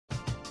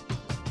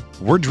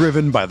We're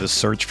driven by the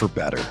search for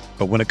better.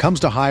 But when it comes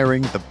to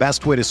hiring, the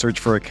best way to search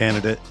for a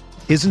candidate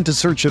isn't to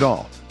search at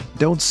all.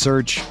 Don't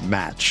search,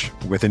 match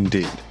with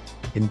Indeed.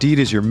 Indeed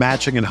is your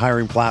matching and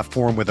hiring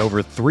platform with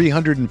over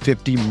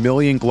 350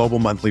 million global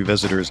monthly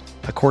visitors,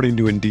 according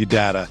to Indeed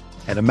data,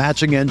 and a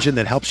matching engine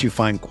that helps you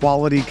find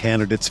quality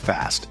candidates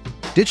fast.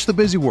 Ditch the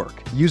busy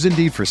work. Use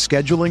Indeed for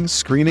scheduling,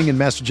 screening, and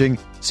messaging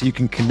so you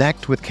can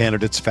connect with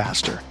candidates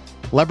faster.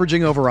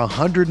 Leveraging over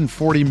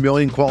 140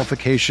 million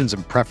qualifications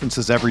and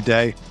preferences every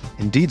day,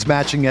 Indeed's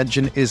matching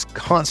engine is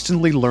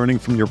constantly learning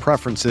from your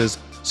preferences,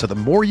 so the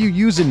more you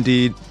use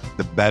Indeed,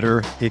 the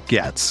better it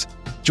gets.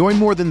 Join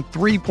more than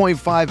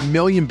 3.5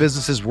 million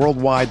businesses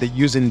worldwide that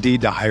use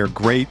Indeed to hire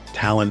great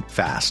talent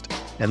fast.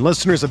 And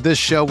listeners of this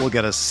show will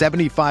get a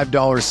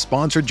 $75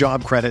 sponsored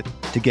job credit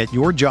to get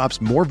your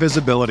jobs more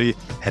visibility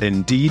at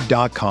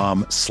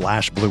Indeed.com/Blue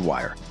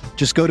Wire.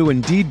 Just go to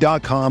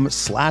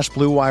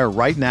Indeed.com/Blue Wire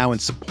right now and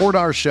support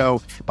our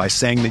show by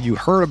saying that you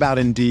heard about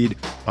Indeed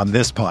on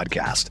this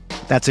podcast.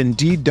 That's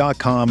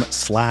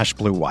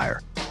Indeed.com/Blue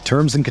Wire.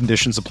 Terms and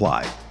conditions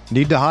apply.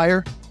 Need to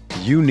hire?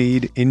 You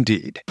need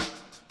Indeed.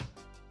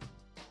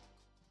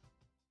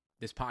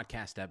 This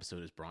podcast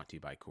episode is brought to you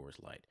by Coors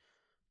Light.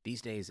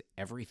 These days,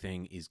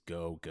 everything is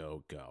go,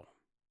 go, go.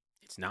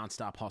 It's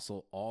nonstop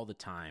hustle all the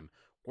time.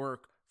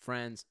 Work,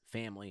 friends,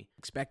 family,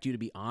 expect you to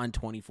be on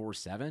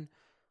 24/7.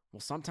 Well,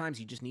 sometimes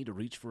you just need to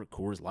reach for a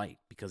Coors Light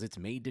because it's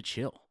made to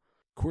chill.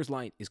 Coors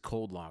Light is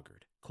cold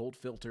lagered, cold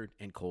filtered,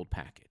 and cold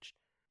packaged.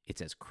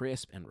 It's as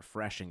crisp and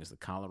refreshing as the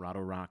Colorado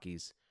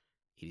Rockies.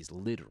 It is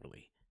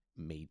literally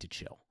made to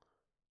chill.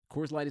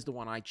 Coors Light is the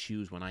one I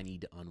choose when I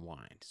need to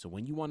unwind. So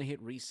when you want to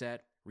hit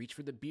reset, reach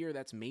for the beer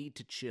that's made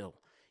to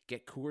chill.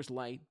 Get Coors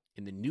Light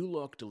in the new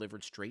look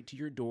delivered straight to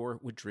your door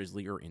with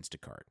Drizzly or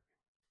Instacart.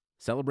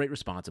 Celebrate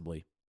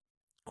responsibly.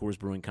 Coors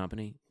Brewing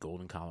Company,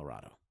 Golden,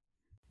 Colorado.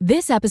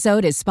 This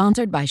episode is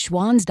sponsored by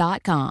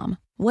Schwans.com.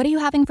 What are you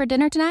having for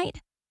dinner tonight?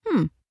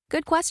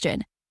 Good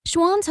question.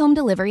 Schwann's Home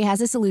Delivery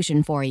has a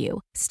solution for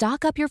you.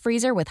 Stock up your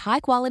freezer with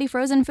high-quality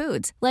frozen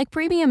foods like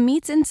premium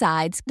meats and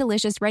sides,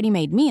 delicious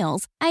ready-made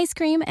meals, ice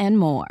cream, and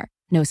more.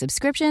 No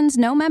subscriptions,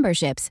 no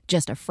memberships,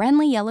 just a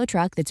friendly yellow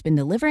truck that's been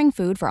delivering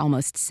food for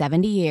almost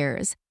 70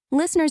 years.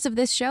 Listeners of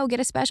this show get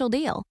a special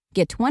deal.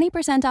 Get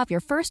 20% off your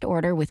first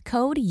order with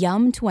code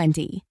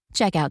YUM20.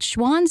 Check out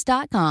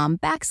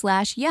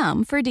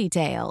schwans.com/YUM for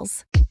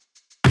details.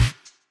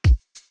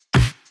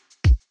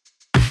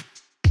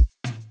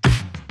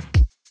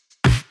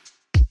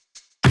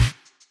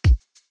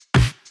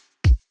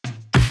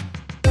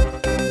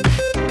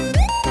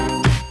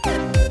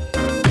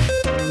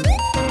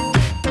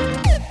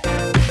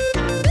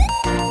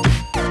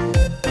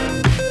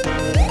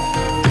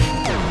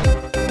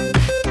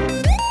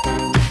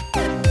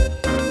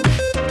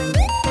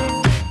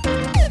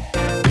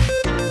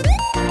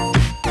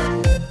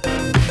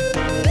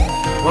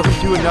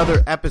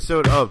 Another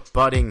episode of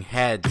Butting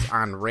Heads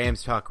on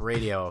Rams Talk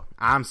Radio.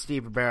 I'm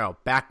Steve Ribeiro.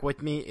 Back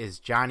with me is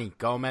Johnny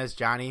Gomez.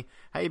 Johnny,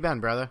 how you been,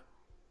 brother?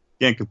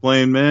 Can't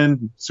complain,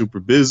 man. Super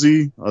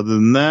busy. Other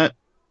than that,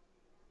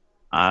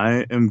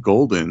 I am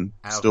golden.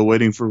 Still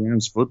waiting for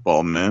Rams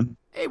football, man.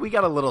 Hey, we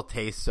got a little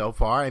taste so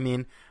far. I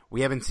mean,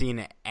 we haven't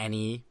seen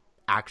any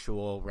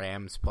actual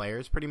Rams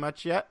players pretty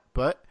much yet,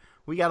 but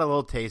we got a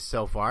little taste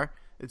so far.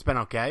 It's been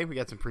okay. We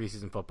got some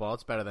preseason football.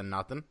 It's better than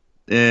nothing.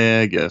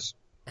 Yeah, I guess.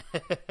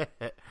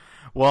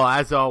 Well,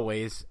 as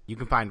always, you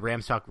can find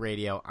Rams Talk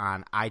Radio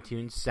on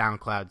iTunes,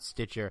 SoundCloud,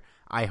 Stitcher,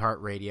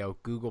 iHeartRadio,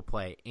 Google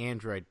Play,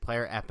 Android,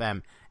 Player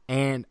FM,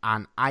 and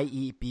on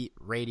IE Beat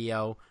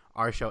Radio.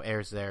 Our show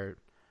airs there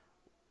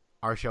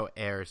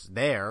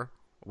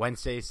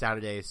Wednesdays,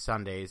 Saturdays,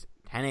 Sundays,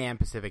 10 a.m.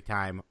 Pacific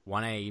Time,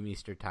 1 a.m.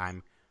 Eastern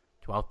Time,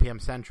 12 p.m.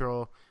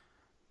 Central,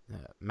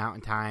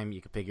 Mountain Time.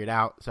 You can figure it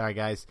out. Sorry,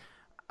 guys.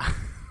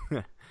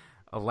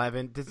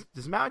 11.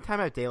 Does Mountain Time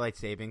have daylight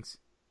savings?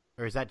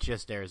 Or is that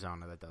just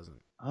Arizona that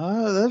doesn't?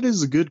 That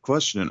is a good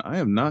question. I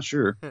am not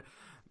sure.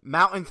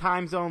 Mountain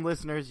Time Zone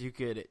listeners, you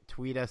could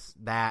tweet us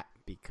that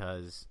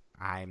because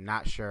I'm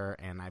not sure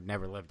and I've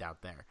never lived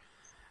out there.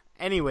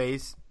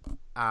 Anyways,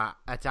 at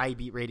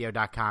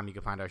IEBeatRadio.com, you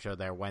can find our show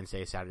there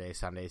Wednesdays, Saturdays,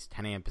 Sundays,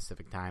 10 a.m.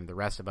 Pacific Time. The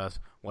rest of us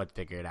would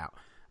figure it out.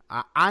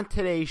 On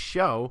today's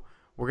show,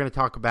 we're going to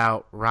talk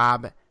about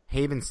Rob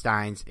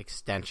Havenstein's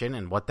extension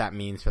and what that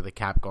means for the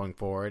cap going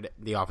forward,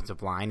 the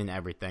offensive line and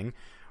everything.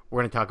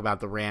 We're going to talk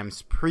about the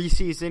Rams'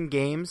 preseason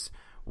games,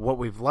 what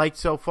we've liked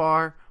so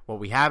far, what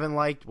we haven't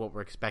liked, what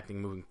we're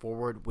expecting moving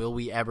forward. Will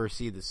we ever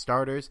see the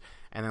starters?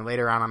 And then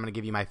later on, I'm going to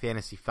give you my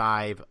Fantasy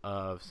 5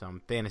 of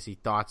some fantasy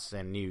thoughts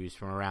and news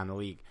from around the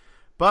league.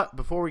 But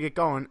before we get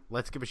going,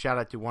 let's give a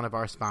shout-out to one of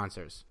our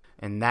sponsors,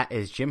 and that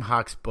is Jim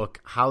Hock's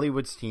book,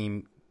 Hollywood's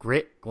Team,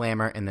 Grit,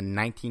 Glamour, in the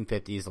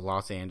 1950s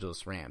Los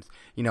Angeles Rams.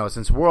 You know,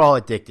 since we're all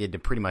addicted to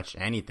pretty much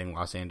anything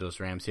Los Angeles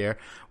Rams here,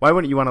 why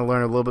wouldn't you want to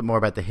learn a little bit more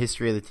about the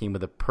history of the team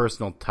with a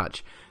personal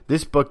touch?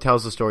 This book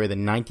tells the story of the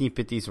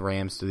 1950s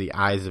Rams through the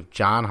eyes of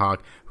John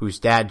Hawk, whose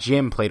dad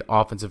Jim played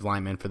offensive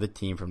lineman for the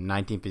team from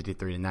 1953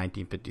 to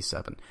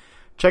 1957.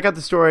 Check out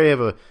the story of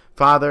a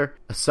father,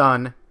 a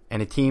son,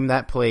 and a team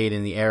that played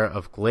in the era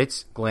of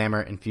glitz, glamour,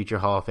 and future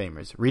Hall of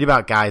Famers. Read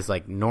about guys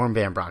like Norm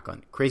Van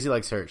Brocklin, Crazy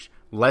Legs Hirsch,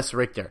 Les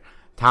Richter,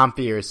 Tom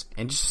Fears,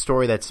 and just a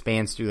story that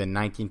spans through the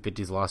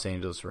 1950s Los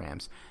Angeles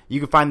Rams. You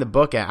can find the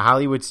book at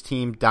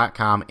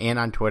Hollywoodsteam.com and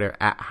on Twitter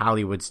at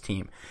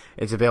Hollywoodsteam.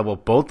 It's available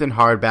both in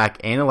hardback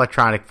and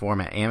electronic form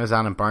at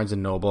Amazon and Barnes &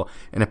 Noble,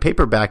 and a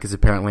paperback is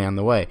apparently on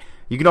the way.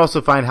 You can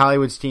also find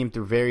Hollywood's Team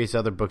through various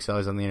other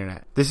booksellers on the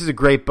internet. This is a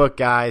great book,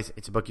 guys.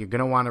 It's a book you're going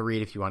to want to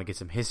read if you want to get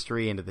some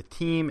history into the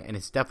team, and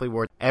it's definitely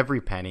worth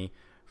every penny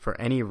for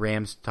any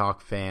Rams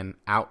Talk fan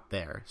out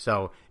there.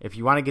 So if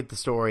you want to get the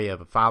story of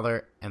a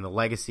father and the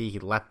legacy he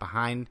left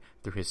behind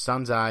through his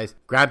son's eyes,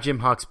 grab Jim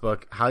Huck's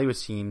book,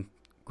 Hollywood's Team,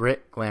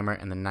 Grit, Glamour,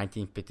 and the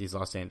 1950s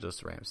Los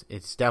Angeles Rams.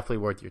 It's definitely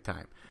worth your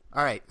time.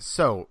 All right,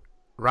 so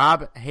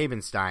Rob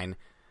Havenstein,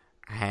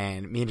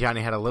 and me and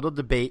Johnny had a little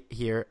debate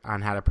here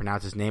on how to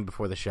pronounce his name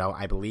before the show.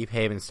 I believe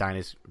Havenstein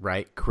is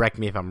right. Correct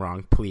me if I'm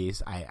wrong,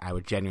 please. I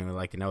would genuinely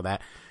like to know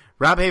that.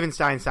 Rob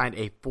Havenstein signed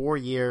a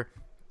 4-year,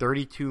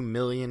 $32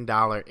 million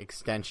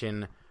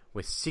extension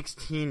with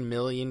 $16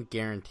 million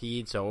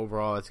guaranteed. So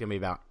overall, it's going to be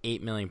about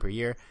 $8 million per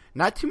year.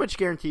 Not too much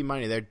guaranteed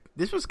money there.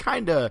 This was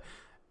kind of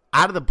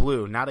out of the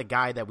blue, not a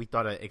guy that we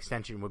thought an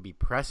extension would be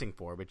pressing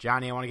for. But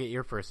Johnny, I want to get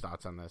your first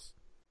thoughts on this.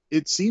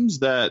 It seems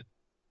that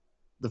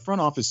the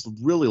front office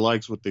really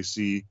likes what they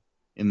see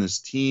in this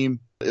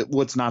team.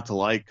 What's not to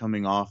like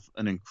coming off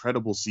an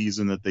incredible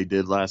season that they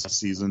did last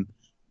season.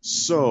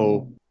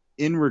 So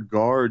in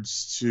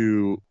regards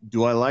to,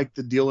 do I like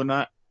the deal or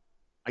not?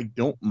 I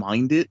don't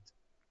mind it.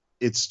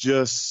 It's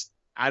just,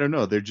 I don't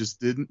know.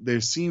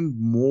 There seemed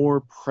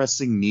more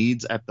pressing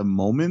needs at the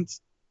moment,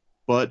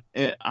 but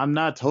I'm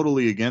not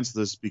totally against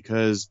this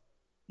because,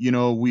 we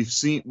know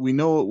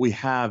what we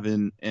have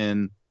in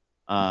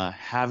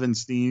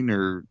Havenstein,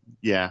 or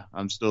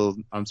I'm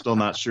still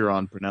not sure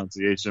on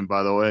pronunciation,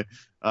 by the way.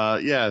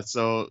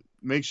 So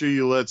make sure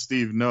you let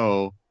Steve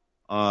know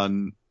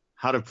on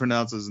how to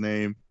pronounce his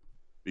name,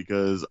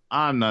 because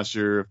I'm not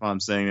sure if I'm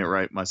saying it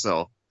right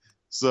myself.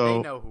 So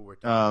they know who we're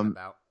talking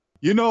about.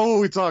 You know who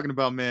we're talking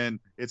about, man.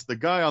 It's the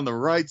guy on the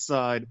right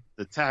side,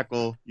 the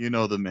tackle,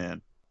 the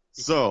man.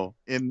 So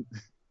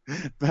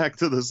back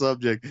to the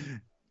subject.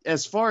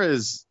 As far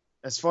as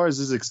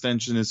his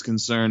extension is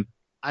concerned,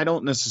 I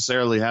don't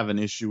necessarily have an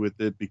issue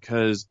with it,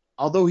 because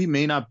although he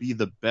may not be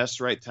the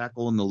best right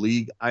tackle in the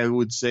league, I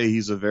would say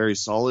he's a very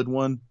solid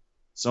one,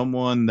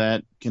 someone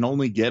that can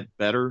only get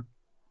better.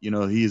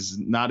 He's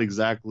not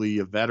exactly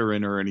a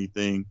veteran or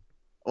anything.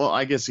 Well,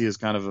 I guess he is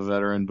kind of a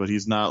veteran, but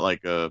he's not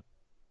like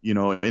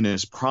in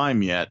his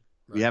prime yet.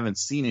 Right. We haven't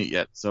seen it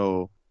yet.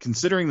 So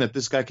considering that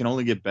this guy can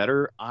only get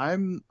better,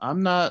 I'm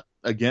not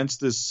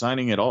against this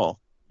signing at all.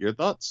 Your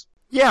thoughts?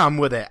 Yeah, I'm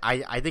with it.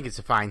 I think it's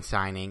a fine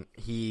signing.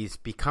 He's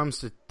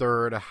becomes the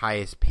third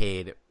highest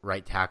paid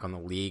right tackle in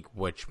the league,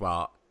 which,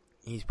 well,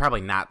 he's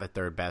probably not the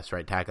third best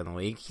right tackle in the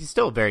league. He's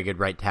still a very good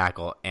right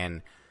tackle,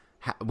 and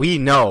we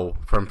know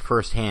from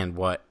firsthand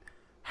what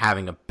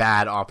having a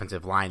bad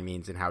offensive line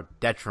means and how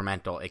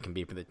detrimental it can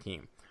be for the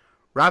team.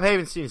 Rob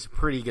Havenstein is a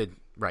pretty good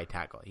right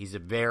tackle. He's a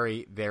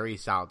very, very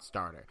solid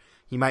starter.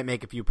 He might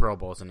make a few Pro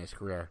Bowls in his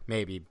career,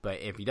 maybe,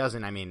 but if he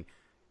doesn't,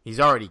 he's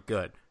already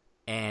good.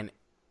 And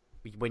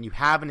when you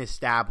have an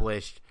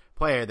established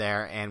player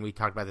there, and we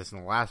talked about this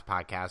in the last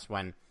podcast,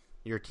 when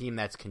you're a team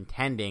that's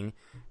contending,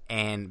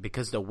 and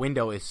because the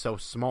window is so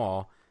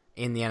small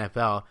in the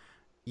NFL,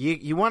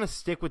 you want to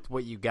stick with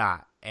what you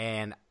got.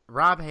 And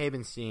Rob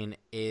Havenstein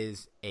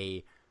is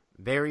a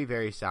very,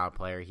 very solid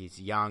player.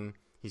 He's young.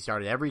 He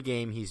started every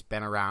game he's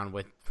been around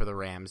with for the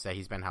Rams that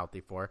he's been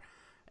healthy for.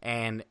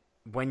 And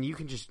when you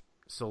can just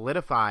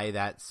solidify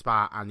that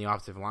spot on the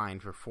offensive line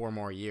for 4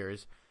 more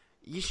years,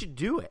 you should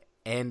do it.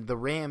 And the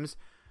Rams,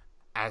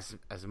 as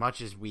much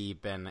as we've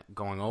been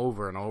going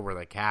over and over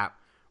the cap,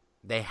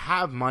 they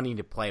have money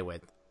to play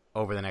with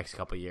over the next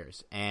couple of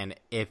years. And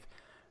if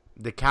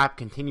the cap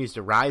continues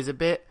to rise a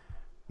bit,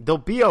 they'll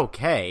be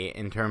okay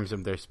in terms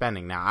of their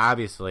spending. Now,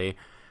 obviously,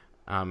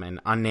 an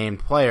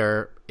unnamed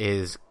player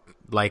is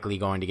likely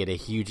going to get a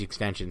huge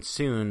extension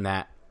soon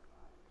that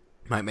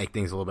might make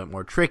things a little bit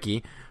more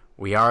tricky.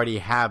 We already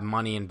have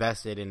money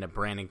invested into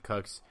Brandon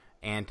Cooks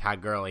and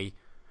Todd Gurley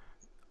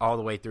all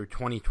the way through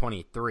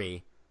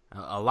 2023.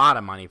 A lot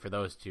of money for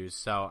those two.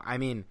 So,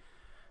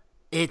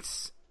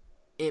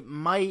 it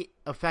might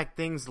affect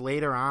things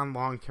later on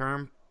long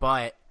term,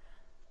 but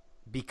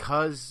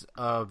because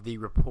of the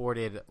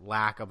reported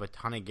lack of a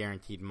ton of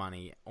guaranteed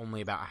money,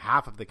 only about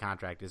half of the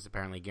contract is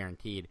apparently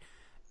guaranteed.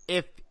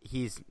 If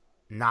he's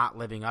not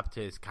living up to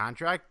his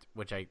contract,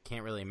 which I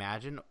can't really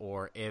imagine,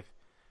 or if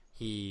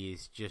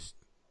he's just,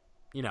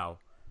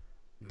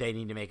 they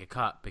need to make a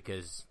cut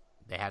because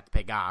they have to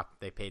pay Goff,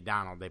 they paid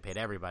Donald, they paid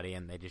everybody,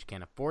 and they just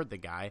can't afford the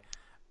guy.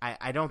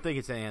 I don't think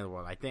it's the end of the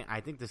world. I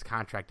think this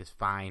contract is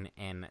fine,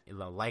 and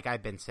like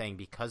I've been saying,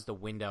 because the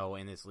window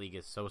in this league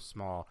is so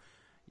small,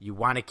 you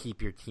want to keep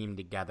your team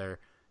together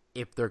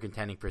if they're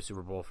contending for a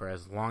Super Bowl for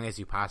as long as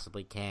you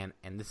possibly can,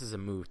 and this is a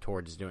move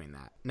towards doing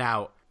that.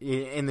 Now,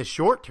 in the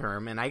short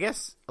term, and I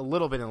guess a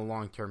little bit in the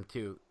long term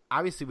too,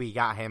 obviously we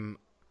got him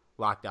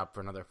locked up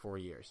for another 4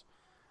 years.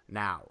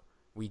 Now,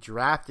 we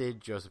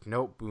drafted Joseph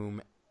Noteboom,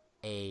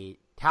 a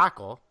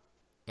tackle,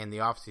 in the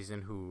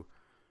offseason who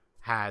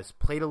has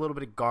played a little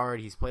bit of guard.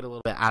 He's played a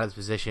little bit out of his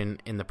position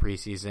in the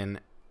preseason.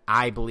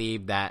 I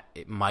believe that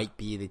it might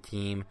be the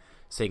team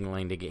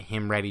signaling to get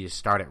him ready to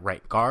start at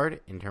right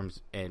guard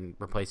in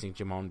replacing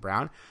Jamon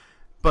Brown.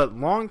 But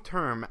long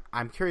term,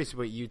 I'm curious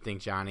what you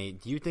think, Johnny.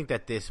 Do you think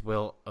that this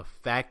will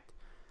affect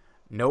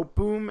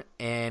Noteboom,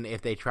 and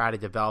if they try to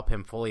develop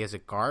him fully as a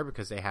guard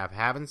because they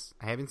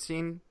haven't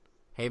seen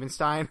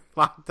Havenstein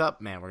locked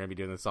up? Man, we're gonna be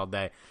doing this all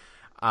day.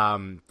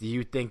 Do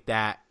you think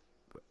that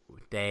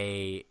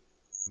they,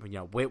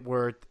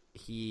 Whitworth,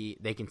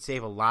 they can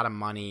save a lot of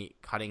money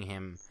cutting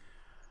him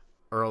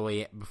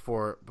early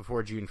before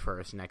June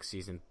 1st next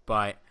season?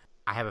 But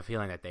I have a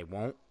feeling that they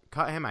won't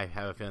cut him. I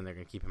have a feeling they're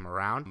going to keep him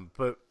around.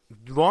 But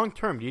long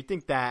term, do you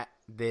think that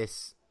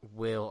this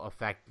will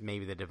affect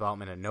maybe the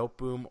development of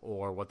Noteboom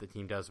or what the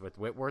team does with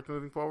Whitworth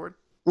moving forward?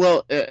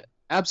 Well,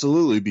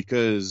 absolutely,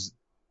 because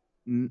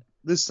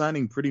this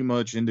signing pretty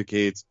much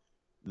indicates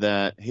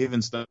that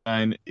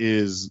Havenstein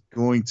is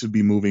going to be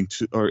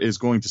is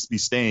going to be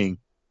staying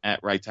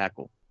at right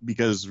tackle,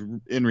 because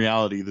in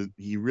reality,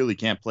 he really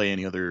can't play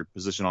any other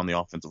position on the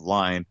offensive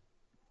line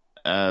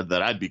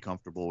that I'd be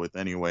comfortable with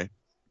anyway.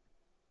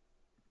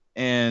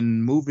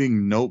 And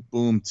moving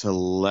Noteboom to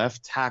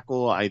left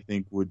tackle, I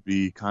think, would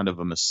be kind of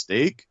a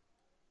mistake.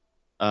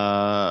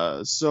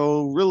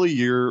 So really,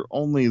 your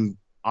only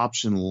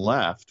option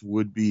left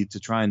would be to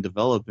try and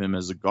develop him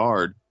as a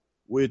guard,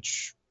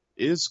 which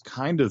is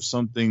kind of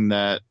something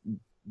that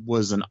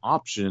was an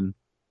option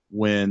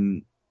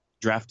when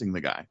drafting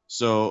the guy.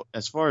 So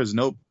as far as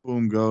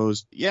Noteboom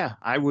goes, yeah,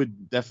 I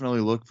would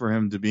definitely look for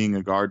him to being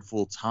a guard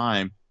full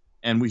time.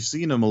 And we've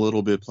seen him a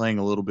little bit playing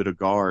a little bit of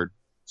guard.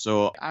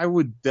 So I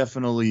would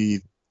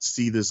definitely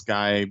see this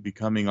guy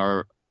becoming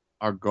our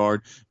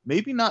guard.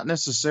 Maybe not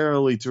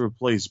necessarily to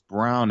replace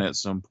Brown at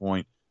some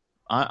point.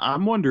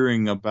 I'm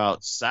wondering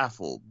about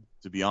Saffold,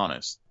 to be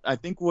honest. I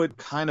think what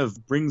kind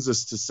of brings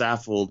us to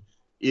Saffold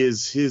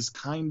is his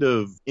kind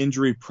of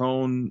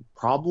injury-prone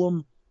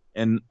problem.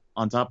 And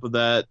on top of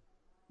that,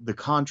 the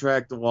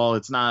contract, while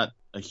it's not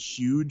a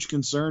huge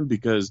concern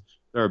because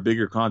there are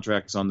bigger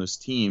contracts on this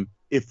team,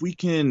 if we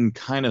can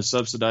kind of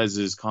subsidize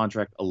his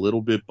contract a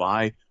little bit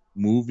by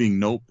moving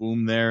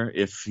Noteboom there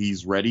if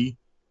he's ready,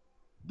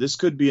 this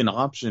could be an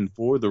option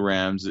for the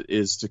Rams,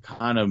 is to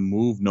kind of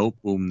move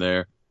Noteboom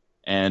there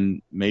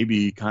and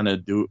maybe kind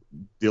of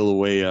deal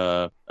away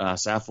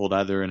Saffold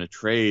either in a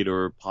trade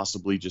or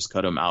possibly just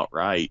cut him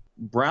outright.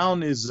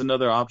 Brown is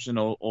another option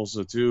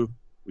also too.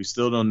 We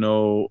still don't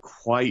know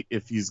quite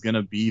if he's going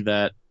to be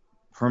that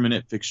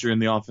permanent fixture in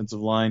the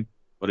offensive line,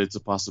 but it's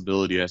a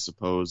possibility, I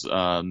suppose,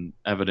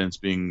 evidence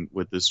being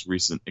with this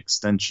recent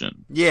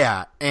extension.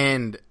 Yeah,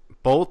 and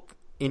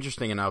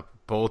interesting enough,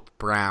 both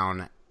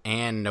Brown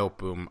and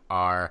Noteboom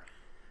are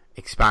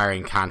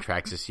expiring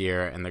contracts this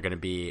year, and they're going to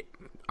be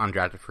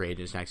undrafted free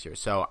agents next year.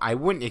 So I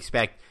wouldn't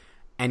expect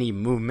any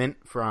movement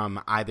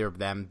from either of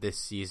them this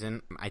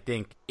season. I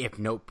think if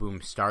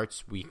Noteboom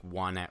starts week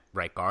 1 at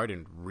right guard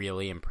and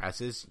really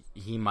impresses,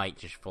 he might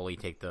just fully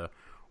take the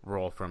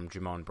role from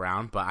Jamon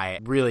Brown. But I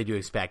really do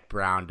expect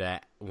Brown to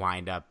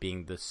wind up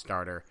being the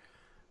starter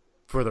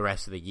for the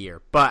rest of the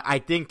year. But I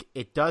think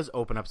it does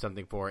open up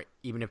something for it,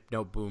 even if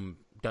Noteboom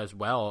does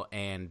well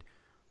and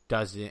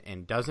doesn't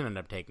end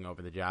up taking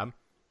over the job.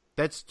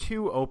 That's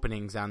 2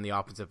 openings on the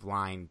offensive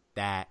line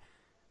that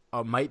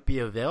might be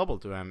available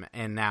to him.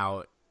 And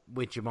now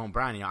with Jamon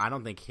Brown, I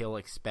don't think he'll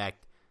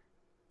expect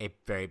a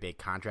very big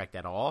contract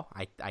at all.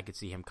 I could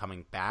see him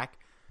coming back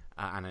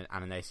on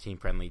a nice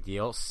team-friendly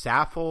deal.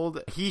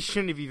 Saffold, he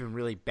shouldn't have even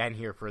really been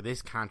here for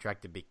this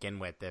contract to begin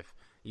with.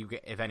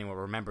 If anyone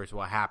remembers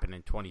what happened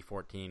in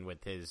 2014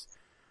 with his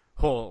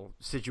whole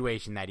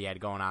situation that he had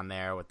going on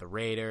there with the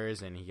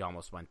Raiders, and he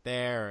almost went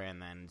there,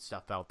 and then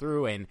stuff fell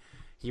through, and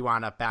he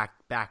wound up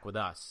back with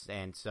us.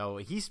 And so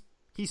he's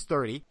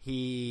 30.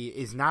 He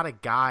is not a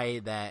guy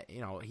that,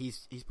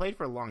 he's played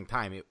for a long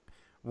time. It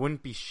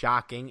wouldn't be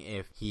shocking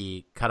if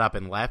he cut up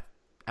and left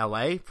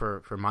LA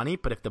for money,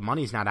 but if the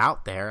money's not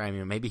out there,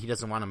 maybe he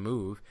doesn't want to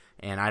move,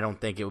 and I don't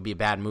think it would be a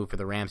bad move for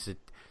the Rams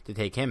to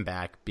take him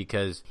back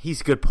because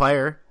he's a good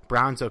player.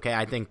 Brown's okay.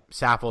 I think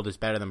Saffold is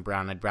better than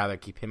Brown. I'd rather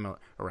keep him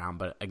around,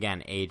 but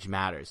again, age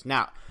matters.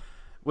 Now,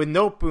 with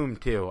Noteboom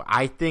too,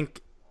 I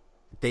think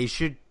they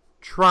should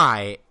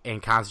try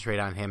and concentrate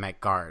on him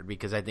at guard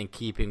because I think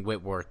keeping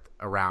Whitworth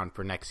around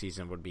for next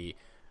season would be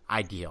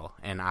ideal,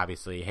 and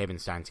obviously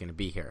Havenstein's going to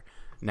be here.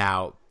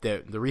 Now,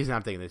 the reason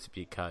I'm thinking this is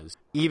because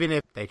even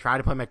if they try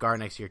to play him at guard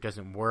next year, it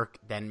doesn't work,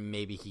 then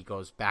maybe he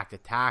goes back to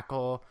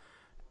tackle.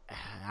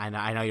 I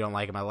know you don't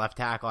like him at left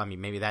tackle.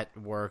 Maybe that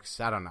works.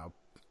 I don't know.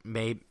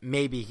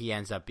 Maybe he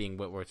ends up being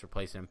Whitworth's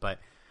replacement. But,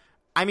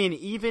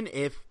 even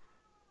if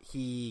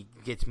he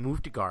gets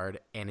moved to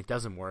guard and it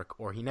doesn't work,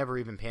 or he never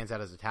even pans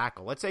out as a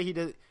tackle, let's say he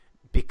does,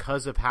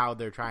 because of how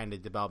they're trying to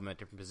develop him at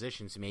different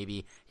positions,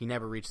 maybe he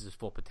never reaches his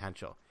full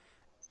potential.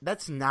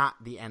 That's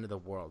not the end of the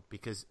world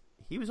because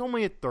he was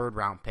only a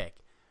third-round pick.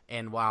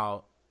 And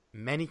while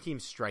many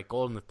teams strike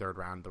gold in the third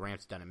round, the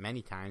Rams have done it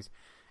many times,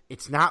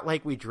 it's not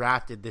like we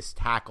drafted this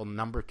tackle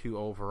number 2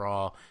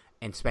 overall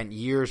and spent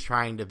years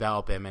trying to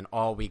develop him, and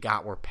all we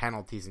got were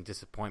penalties and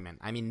disappointment.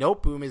 I mean,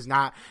 Noteboom is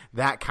not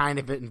that kind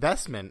of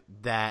investment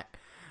that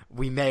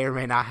we may or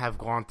may not have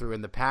gone through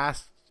in the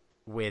past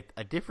with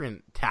a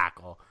different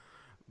tackle.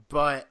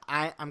 But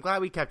I'm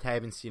glad we kept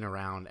Havenstein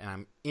around, and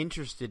I'm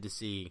interested to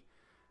see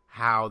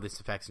how this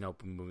affects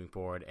Noteboom moving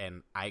forward.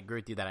 And I agree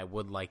with you that I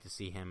would like to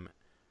see him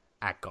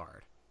at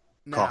guard.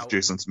 Now, Cough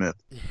Jason Smith.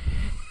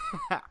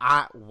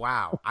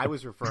 Wow. I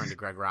was referring to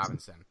Greg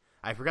Robinson.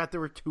 I forgot there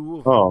were 2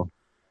 of them. Oh.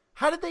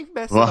 How did they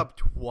mess it up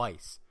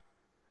twice?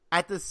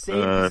 At the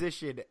same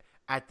position,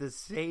 at the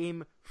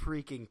same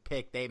freaking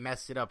pick, they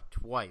messed it up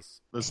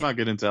twice. Let's not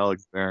get into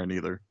Alex Barron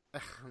either. Oh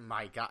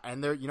my God.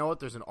 And there, you know what?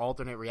 There's an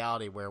alternate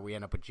reality where we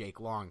end up with Jake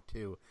Long,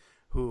 too,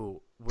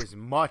 who was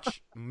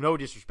much, no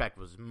disrespect,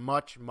 was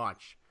much,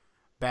 much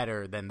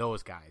better than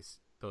those guys,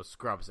 those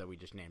scrubs that we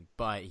just named.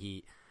 But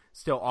he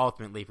still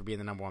ultimately, for being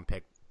the number 1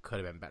 pick, could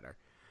have been better.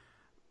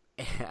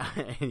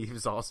 And he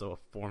was also a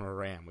former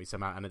Ram. We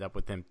somehow ended up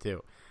with him,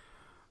 too.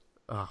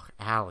 Ugh,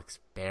 Alex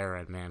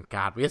Barron, man.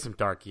 God, we had some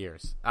dark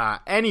years.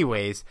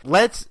 Anyways,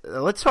 let's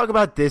talk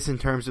about this in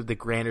terms of the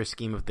grander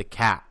scheme of the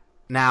cap.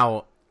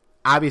 Now,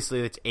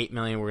 obviously, it's $8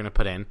 million we're going to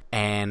put in.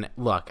 And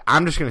look,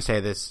 I'm just going to say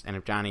this, and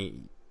if Johnny,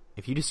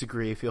 if you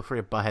disagree, feel free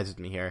to butt heads with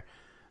me here.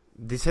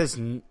 This has,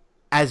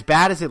 as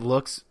bad as it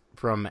looks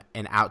from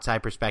an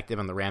outside perspective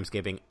on the Rams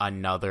giving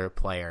another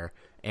player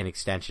an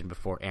extension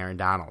before Aaron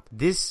Donald,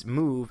 this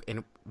move,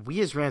 and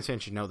we as Rams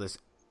fans should know this,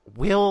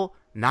 will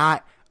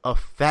not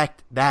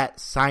affect that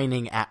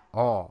signing at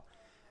all.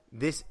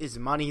 This is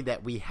money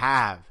that we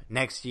have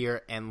next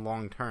year and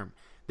long term.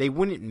 They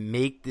wouldn't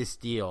make this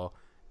deal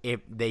if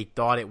they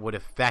thought it would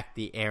affect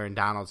the Aaron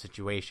Donald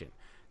situation.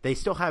 They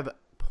still have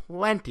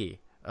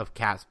plenty of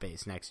cap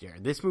space next year.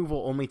 This move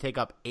will only take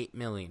up $8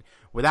 million.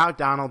 Without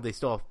Donald, they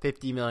still have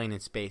 $50 million in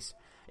space.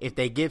 If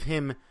they give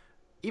him,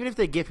 even if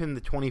they give him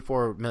the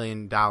 $24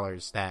 million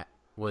that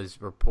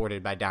was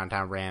reported by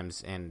Downtown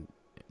Rams, and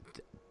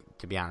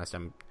to be honest,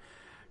 I'm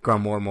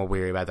growing more and more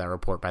weary about that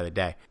report by the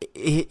day.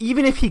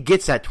 Even if he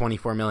gets that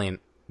 $24 million,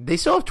 they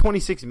still have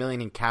 $26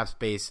 million in cap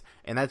space,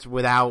 and that's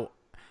without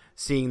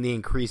seeing the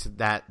increase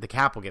that the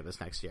cap will give us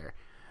next year.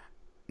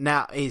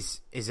 Now,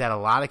 is that a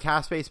lot of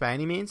cap space by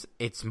any means?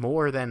 It's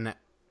more than,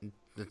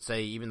 let's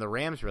say, even the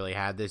Rams really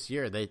had this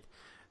year.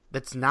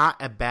 That's not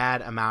a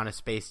bad amount of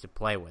space to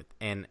play with,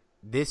 and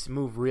this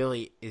move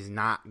really is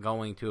not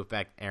going to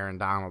affect Aaron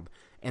Donald,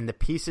 and the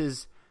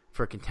pieces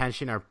for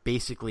contention are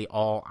basically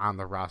all on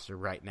the roster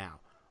right now.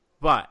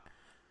 But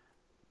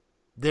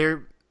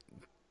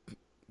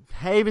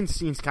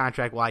Havenstein's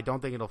contract, well, I don't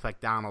think it'll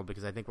affect Donald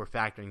because I think we're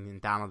factoring in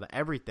Donald to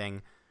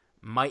everything,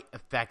 might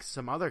affect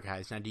some other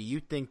guys. Now, do you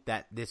think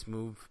that this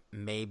move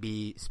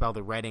maybe spell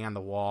the writing on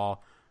the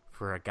wall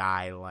for a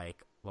guy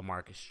like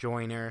LaMarcus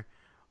Joyner,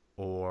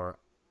 or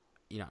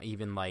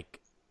even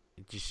like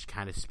it just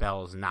kind of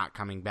spells not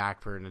coming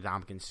back for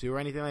Ndamukong Suh or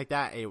anything like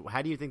that?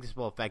 How do you think this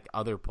will affect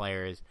other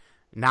players,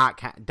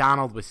 not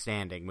Donald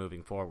withstanding,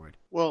 moving forward?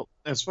 Well,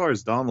 as far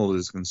as Donald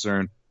is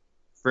concerned,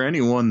 for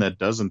anyone that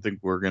doesn't think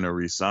we're going to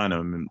re-sign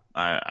him,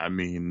 I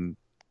mean,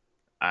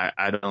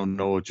 I don't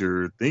know what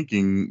you're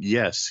thinking.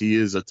 Yes, he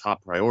is a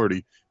top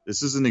priority.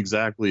 This isn't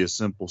exactly a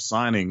simple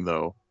signing,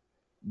 though.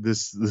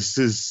 This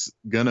is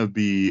going to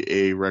be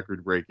a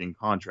record-breaking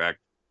contract,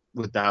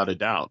 without a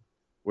doubt.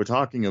 We're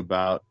talking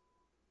about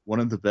one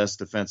of the best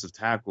defensive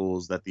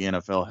tackles that the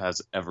NFL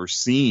has ever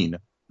seen,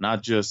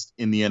 not just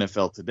in the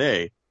NFL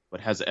today,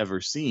 but has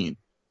ever seen.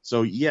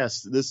 So,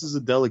 yes, this is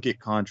a delicate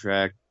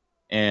contract,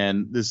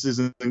 and this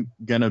isn't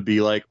going to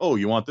be like, oh,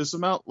 you want this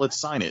amount? Let's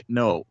sign it.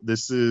 No,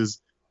 this is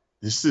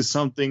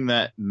something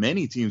that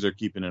many teams are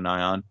keeping an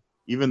eye on.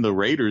 Even the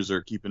Raiders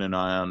are keeping an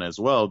eye on as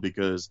well,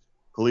 because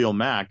Khalil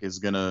Mack is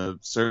going to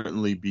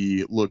certainly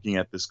be looking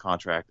at this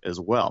contract as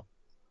well.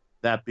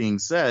 That being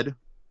said,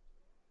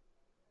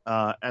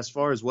 as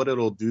far as what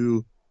it'll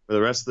do for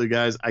the rest of the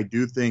guys, I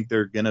do think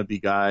there are going to be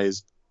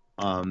guys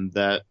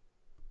that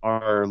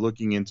are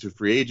looking into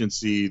free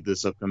agency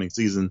this upcoming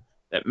season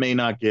that may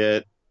not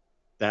get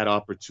that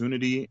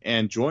opportunity.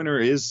 And Joyner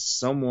is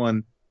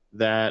someone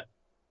that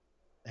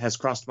has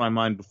crossed my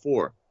mind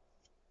before.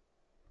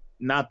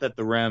 Not that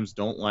the Rams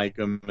don't like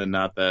him, and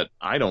not that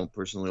I don't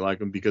personally like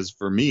him, because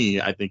for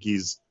me, I think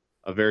he's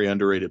a very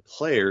underrated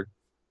player,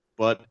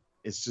 but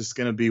it's just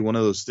going to be one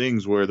of those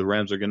things where the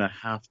Rams are going to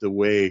have to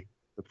weigh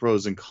the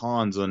pros and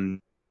cons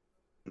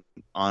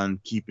on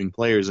keeping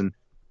players and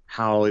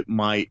how it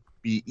might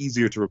be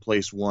easier to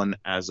replace one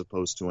as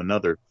opposed to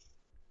another.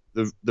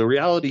 The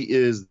reality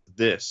is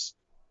this: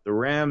 the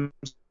Rams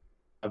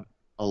have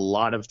a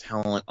lot of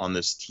talent on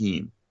this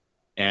team.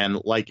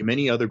 And like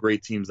many other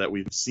great teams that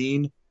we've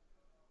seen,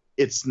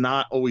 it's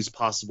not always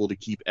possible to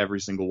keep every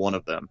single one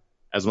of them.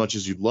 As much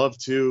as you'd love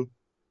to,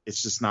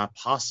 it's just not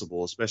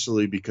possible,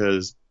 especially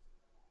because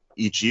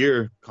each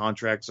year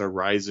contracts are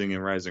rising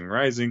and rising and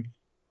rising.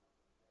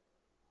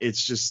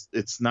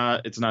 it's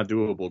not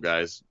doable,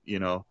 guys.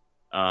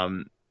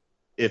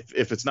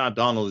 If it's not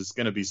Donald, it's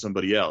going to be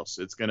somebody else.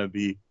 It's going to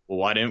be, well,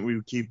 why didn't we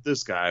keep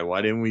this guy?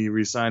 Why didn't we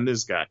re-sign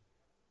this guy?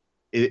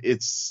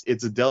 It's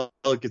a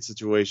delicate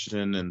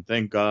situation, and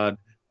thank God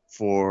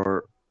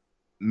for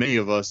many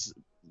of us,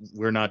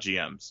 we're not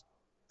GMs,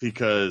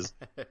 because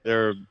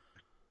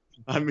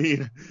I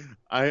mean,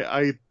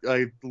 I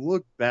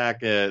look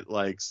back at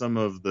like some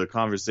of the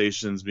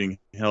conversations being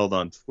held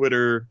on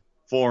Twitter,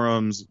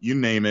 forums, you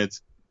name it,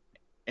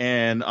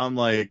 and I'm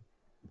like,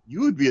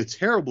 you would be a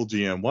terrible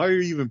GM. Why are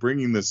you even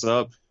bringing this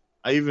up?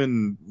 I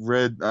even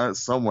read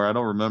somewhere, I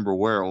don't remember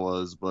where it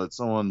was, but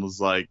someone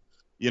was like,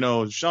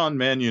 Sean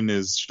Mannion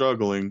is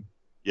struggling.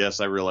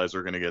 Yes, I realize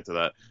we're going to get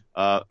to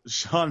that.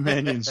 Sean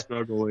Mannion's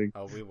struggling.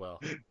 Oh, we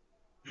will.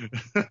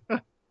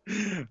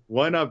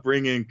 Why not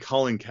bring in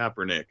Colin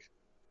Kaepernick?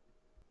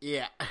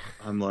 Yeah.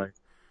 I'm like,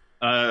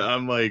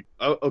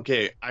 oh,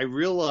 okay, I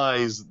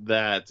realize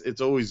that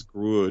it's always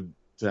good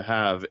to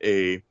have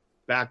a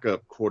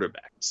backup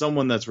quarterback,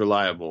 someone that's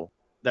reliable.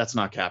 That's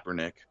not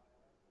Kaepernick.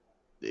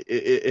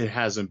 It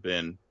hasn't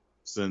been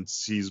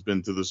since he's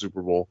been to the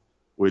Super Bowl,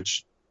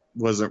 which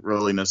wasn't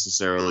really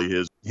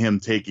necessarily him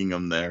taking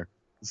him there.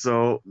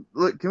 So,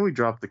 look, can we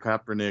drop the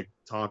Kaepernick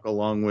talk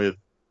along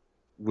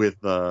with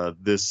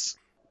this?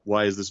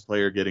 Why is this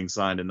player getting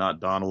signed and not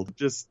Donald?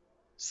 Just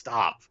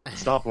stop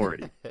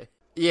already.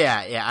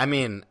 Yeah. I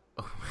mean,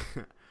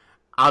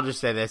 I'll just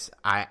say this: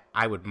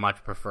 I would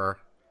much prefer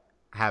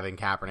having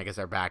Kaepernick as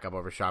our backup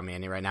over Sean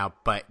Mannion right now,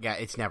 but yeah,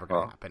 it's never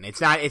going to happen.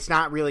 It's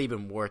not really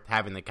even worth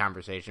having the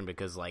conversation,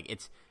 because like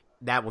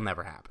that will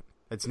never happen.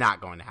 It's not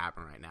going to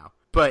happen right now.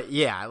 But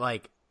yeah,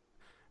 like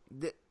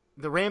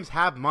the Rams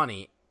have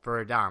money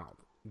for Donald.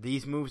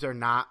 These moves are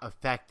not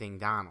affecting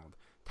Donald.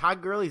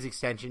 Todd Gurley's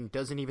extension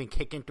doesn't even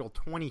kick until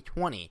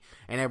 2020,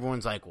 and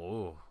everyone's like,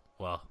 "Whoa,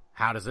 well,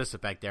 how does this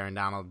affect Aaron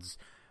Donald's,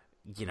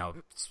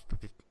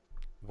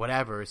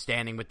 whatever,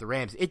 standing with the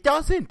Rams?" It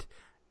doesn't.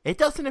 It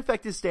doesn't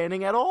affect his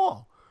standing at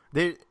all.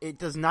 It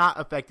does not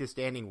affect his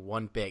standing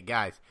one bit.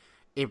 Guys,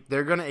 if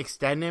they're going to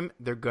extend him,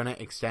 they're going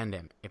to extend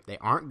him. If they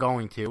aren't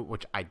going to,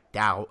 which I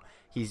doubt,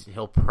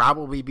 he'll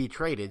probably be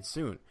traded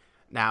soon.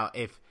 Now,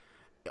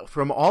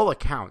 from all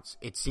accounts,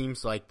 it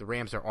seems like the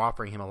Rams are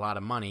offering him a lot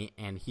of money,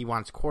 and he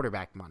wants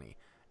quarterback money.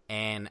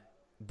 And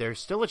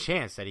there's still a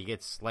chance that he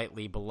gets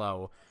slightly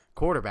below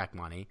quarterback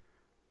money.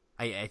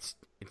 It's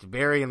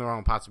very in the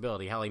wrong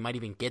possibility. Hell, he might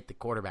even get the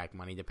quarterback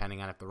money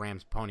depending on if the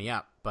Rams pony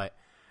up. But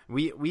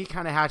we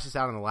kind of hashed this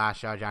out on the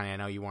last show, Johnny. I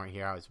know you weren't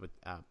here. I was with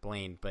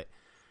Blaine. But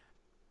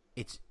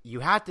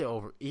you have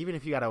to even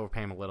if you got to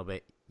overpay him a little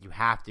bit, you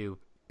have to,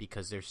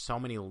 because there's so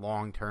many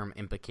long-term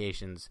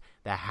implications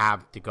that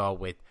have to go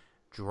with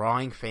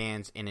drawing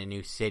fans in a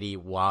new city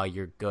while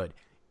you're good.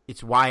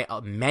 It's why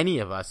many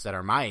of us that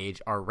are my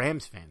age are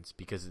Rams fans,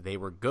 because they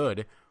were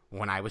good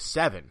when I was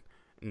 7.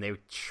 And they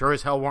sure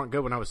as hell weren't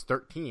good when I was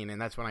 13,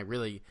 and that's when I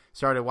really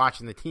started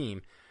watching the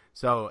team.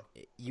 So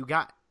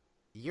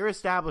you're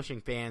establishing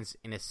fans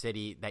in a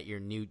city that you're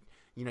new.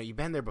 You've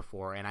been there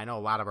before, and I know a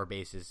lot of our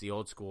base is the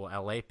old school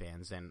LA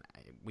fans, and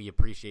we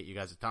appreciate you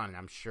guys a ton, and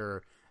I'm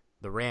sure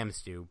the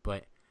Rams do.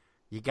 But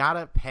you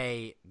gotta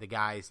pay the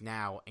guys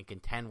now and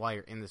contend while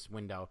you're in this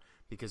window,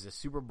 because the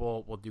Super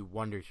Bowl will do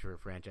wonders for a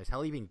franchise.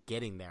 Hell, even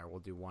getting there will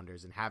do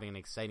wonders, and having an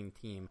exciting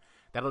team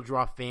that'll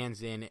draw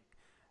fans in.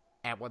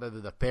 At whether they're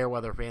the fair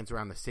weather fans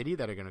around the city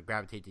that are going to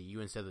gravitate to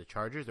you instead of the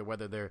Chargers, or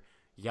whether they're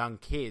young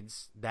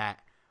kids that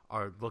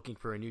are looking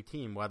for a new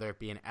team, whether it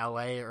be in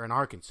LA or in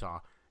Arkansas,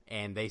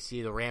 and they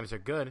see the Rams are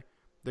good,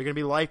 they're going to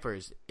be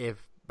lifers. If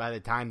by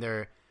the time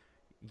they're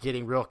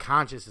getting real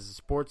conscious as a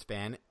sports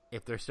fan,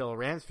 if they're still a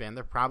Rams fan,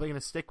 they're probably going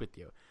to stick with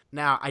you.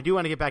 Now, I do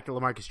want to get back to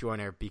LaMarcus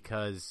Joyner,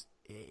 because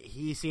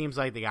he seems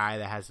like the guy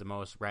that has the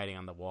most writing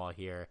on the wall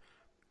here.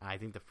 I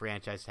think the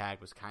franchise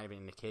tag was kind of an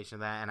indication of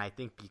that, and I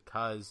think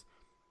because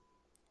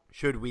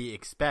should we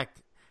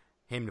expect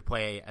him to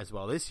play as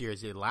well this year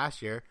as he did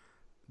last year,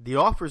 the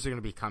offers are going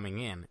to be coming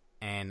in.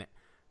 And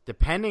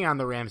depending on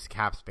the Rams'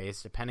 cap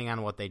space, depending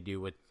on what they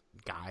do with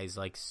guys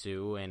like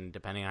Sue, and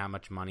depending on how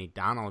much money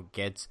Donald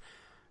gets,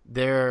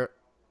 there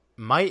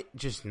might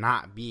just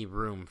not be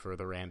room for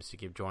the Rams to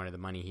give Joyner the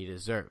money he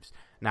deserves.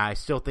 Now, I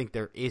still think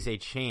there is a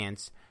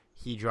chance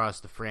he draws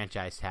the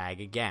franchise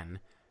tag again,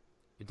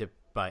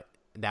 but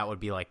that would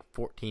be like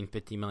 $14,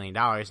 $15 million.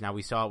 Now,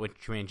 we saw it with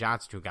Trumaine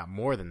Johnson, who got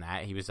more than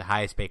that. He was the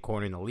highest paid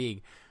corner in the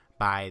league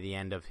by the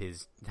end of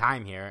his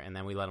time here, and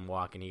then we let him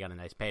walk, and he got a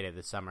nice payday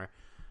this summer.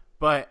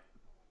 But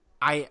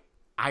I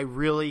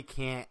really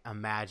can't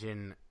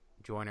imagine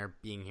Joyner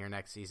being here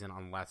next season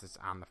unless it's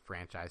on the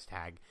franchise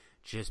tag,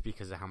 just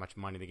because of how much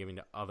money they're giving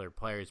to other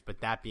players. But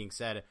that being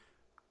said,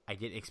 I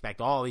didn't expect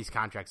all these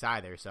contracts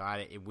either. So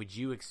would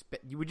you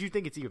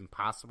think it's even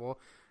possible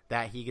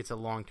that he gets a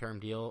long-term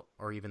deal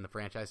or even the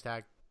franchise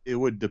tag? It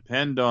would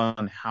depend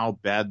on how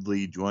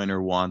badly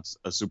Joyner wants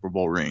a Super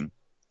Bowl ring.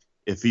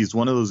 If he's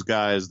one of those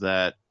guys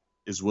that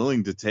is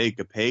willing to take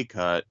a pay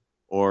cut,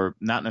 or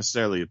not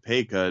necessarily a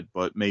pay cut,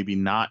 but maybe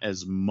not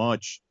as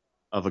much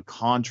of a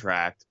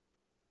contract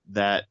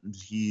that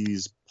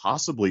he's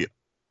possibly,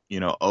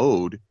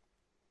 owed,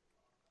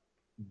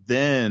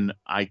 then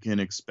I can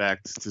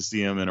expect to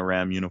see him in a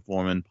Ram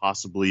uniform and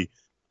possibly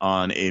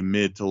on a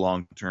mid to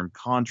long term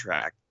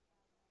contract.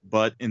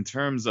 But in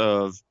terms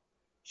of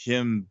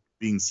him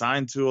being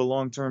signed to a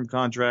long term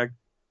contract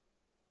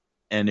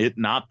and it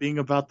not being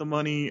about the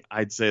money,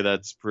 I'd say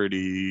that's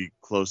pretty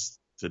close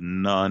to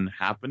none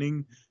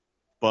happening.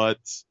 But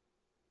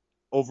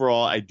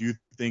overall, I do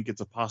think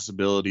it's a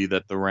possibility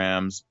that the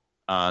Rams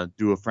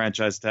do a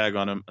franchise tag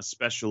on him,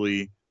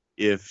 especially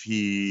if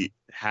he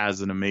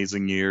has an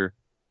amazing year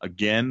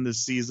again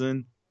this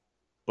season.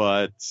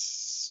 But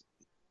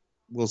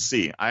we'll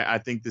see. I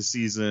think this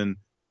season,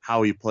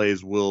 how he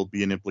plays will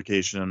be an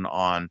implication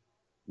on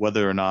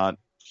whether or not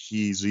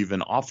he's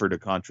even offered a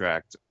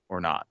contract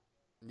or not.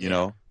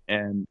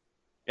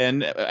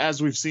 And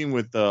as we've seen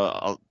with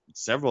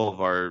several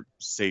of our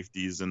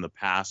safeties in the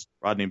past,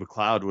 Rodney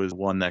McLeod was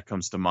one that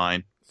comes to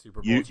mind.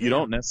 Super Bowl You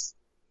don't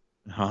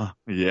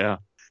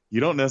you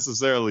don't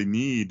necessarily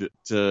need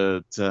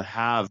to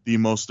have the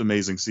most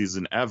amazing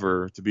season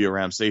ever to be a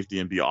Ram safety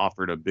and be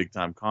offered a big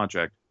time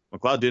contract.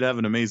 McLeod did have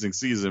an amazing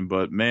season,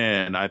 but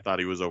man, I thought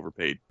he was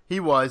overpaid. He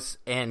was,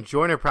 and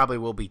Joyner probably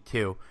will be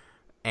too.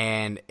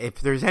 And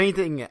if there's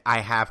anything I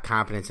have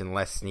confidence in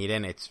Les Snead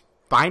in, it's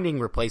finding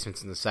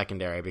replacements in the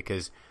secondary,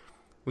 because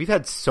we've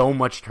had so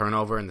much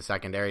turnover in the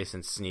secondary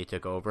since Snead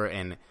took over,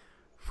 and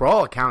for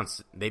all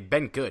accounts, they've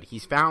been good.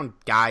 He's found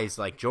guys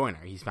like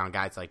Joyner. He's found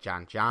guys like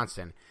John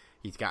Johnson.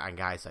 He's gotten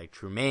guys like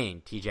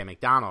Trumaine, TJ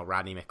McDonald,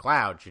 Rodney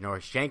McLeod,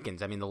 Janoris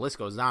Jenkins. I mean, the list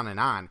goes on and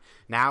on.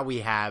 Now we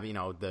have,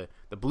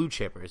 the blue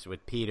chippers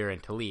with Peter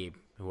and Talib,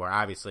 who are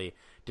obviously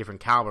different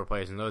caliber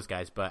players than those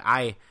guys. But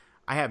I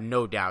have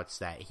no doubts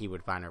that he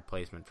would find a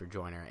replacement for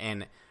Joyner.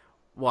 And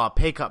while a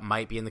pay cut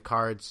might be in the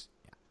cards,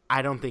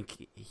 I don't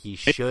think he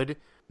should,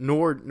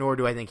 nor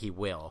do I think he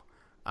will,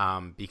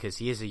 because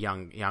he is a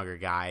younger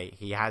guy.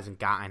 He hasn't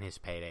gotten his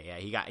payday yet.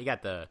 He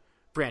got the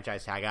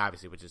franchise tag,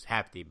 obviously, which is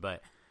hefty,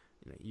 but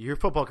your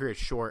football career is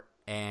short,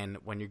 and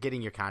when you're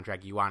getting your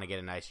contract, you want to get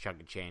a nice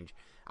chunk of change.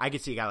 I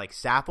could see a guy like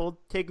Saffold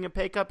taking a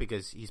pay cut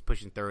because he's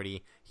pushing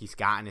 30. He's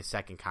gotten his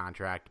second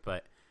contract,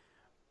 but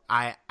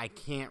I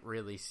can't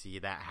really see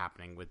that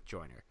happening with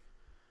Joyner.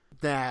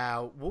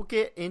 Now, we'll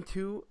get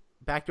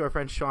back to our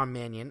friend Sean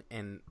Mannion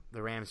and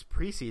the Rams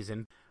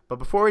preseason. But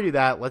before we do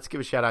that, let's give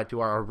a shout out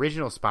to our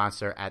original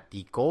sponsor at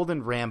the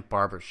Golden Ram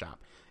Barbershop.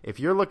 If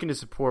you're looking to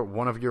support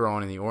one of your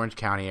own in the Orange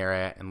County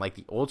area and like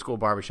the old school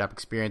barbershop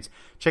experience,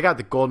 check out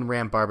the Golden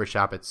Ram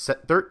Barbershop at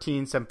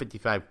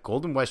 13755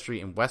 Golden West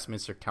Street in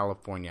Westminster,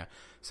 California.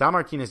 Sal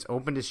Martinez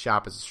opened his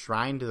shop as a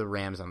shrine to the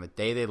Rams on the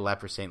day they left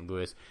for St.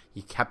 Louis.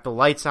 He kept the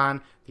lights on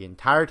the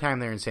entire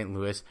time they were in St.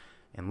 Louis,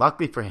 and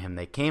luckily for him,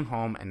 they came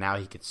home, and now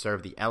he could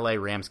serve the LA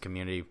Rams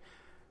community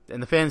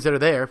and the fans that are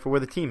there for where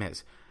the team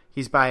is.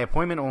 He's by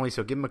appointment only,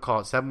 so give him a call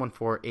at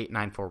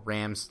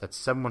 714-894-RAMS.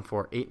 That's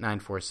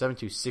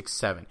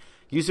 714-894-7267.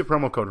 Use the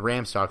promo code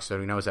RAMSTALK so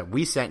he knows that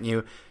we sent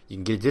you. You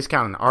can get a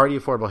discount on an already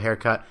affordable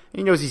haircut, and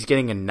he knows he's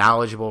getting a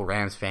knowledgeable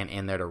Rams fan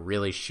in there to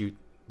really shoot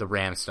the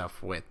Rams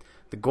stuff with.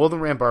 The Golden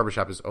Ram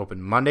Barbershop is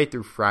open Monday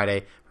through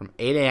Friday from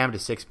 8 a.m. to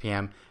 6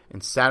 p.m.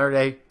 and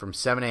Saturday from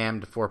 7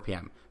 a.m. to 4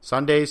 p.m.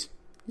 Sundays,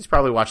 he's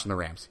probably watching the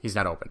Rams. He's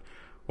not open.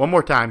 One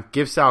more time,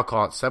 give Sal a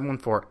call at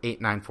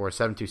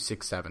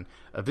 714-894-7267.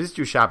 A visit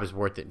to your shop is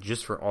worth it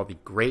just for all the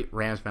great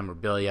Rams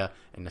memorabilia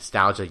and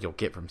nostalgia you'll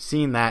get from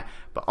seeing that,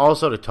 but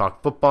also to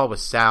talk football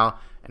with Sal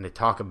and to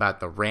talk about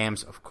the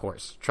Rams, of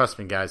course. Trust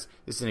me, guys,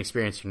 this is an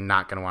experience you're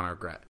not going to want to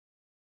regret.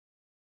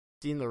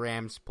 Seen the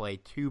Rams play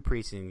 2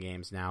 preseason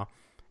games now,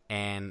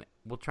 and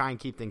we'll try and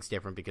keep things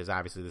different because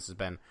obviously this has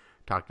been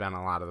talked about in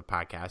a lot of the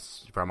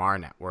podcasts from our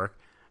network,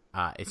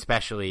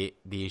 especially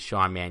the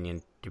Sean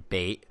Mannion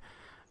debate.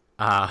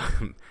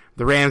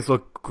 The Rams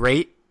look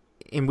great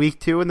in week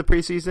 2 in the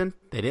preseason.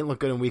 They didn't look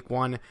good in week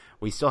 1.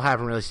 We still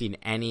haven't really seen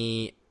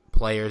any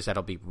players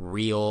that'll be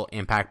real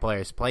impact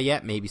players play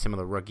yet. Maybe some of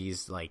the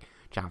rookies like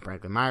John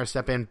Franklin Myers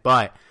step in.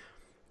 But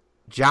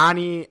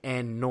Johnny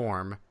and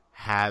Norm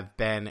have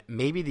been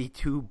maybe the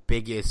 2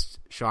 biggest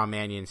Sean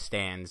Mannion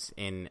stands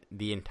in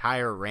the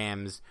entire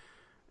Rams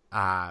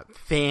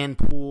fan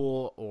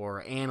pool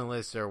or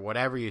analysts or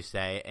whatever you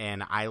say.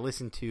 And I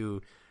listened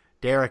to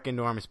Derek and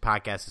Norm's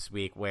podcast this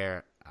week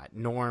where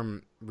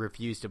Norm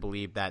refused to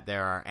believe that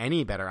there are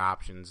any better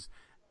options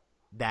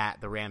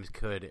that the Rams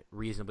could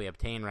reasonably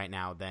obtain right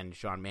now than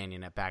Sean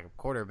Mannion at backup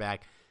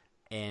quarterback,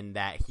 and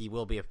that he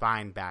will be a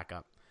fine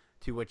backup,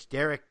 to which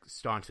Derek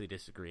staunchly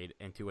disagreed,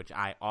 and to which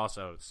I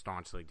also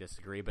staunchly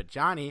disagree. But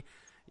Johnny,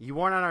 you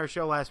weren't on our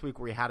show last week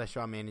where we had a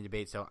Sean Mannion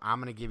debate, so I'm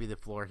going to give you the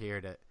floor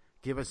here to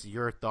give us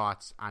your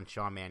thoughts on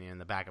Sean Mannion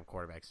and the backup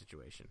quarterback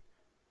situation.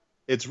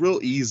 It's real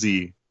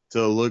easy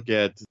to look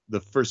at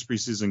the first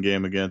preseason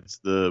game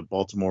against the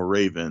Baltimore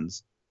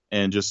Ravens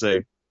and just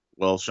say,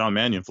 well, Sean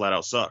Mannion flat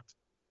out sucked.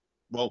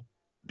 Well,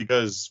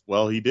 because,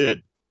 he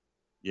did.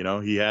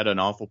 He had an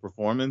awful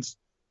performance,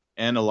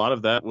 and a lot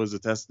of that was a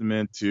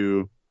testament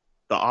to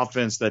the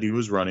offense that he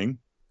was running.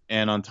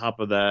 And on top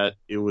of that,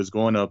 it was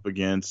going up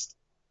against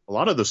a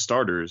lot of the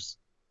starters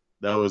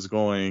that was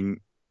going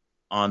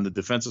on the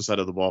defensive side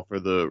of the ball for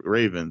the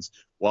Ravens,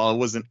 while it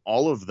wasn't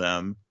all of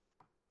them,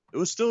 it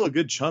was still a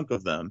good chunk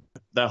of them.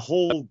 That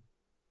whole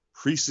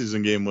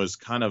preseason game was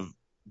kind of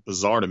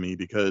bizarre to me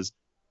because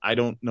I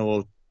don't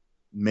know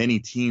many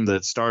teams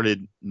that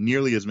started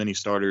nearly as many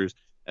starters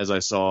as I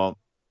saw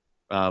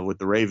with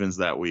the Ravens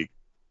that week.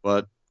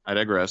 But I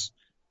digress.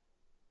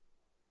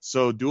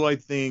 So do I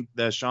think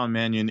that Sean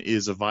Mannion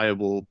is a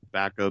viable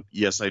backup?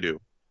 Yes, I do.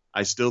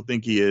 I still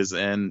think he is,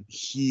 and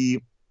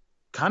he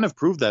kind of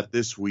proved that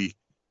this week.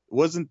 It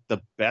wasn't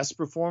the best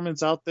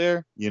performance out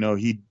there.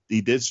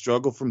 He did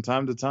struggle from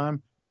time to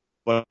time,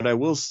 but I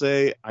will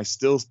say I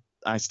still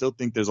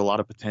think there's a lot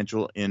of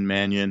potential in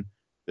Mannion.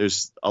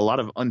 There's a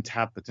lot of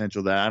untapped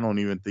potential that I don't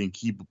even think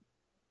he,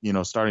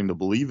 starting to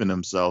believe in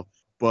himself.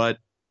 But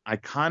I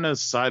kind of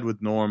side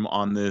with Norm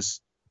on this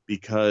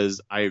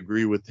because I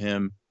agree with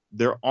him.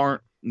 There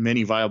aren't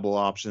many viable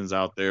options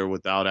out there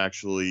without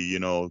actually,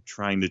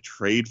 trying to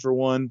trade for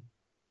one.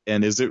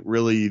 And is it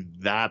really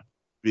that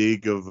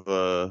big of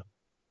a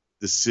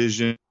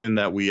decision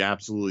that we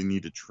absolutely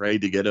need to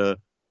trade to get a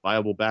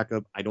viable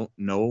backup? I don't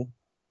know.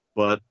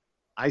 But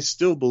I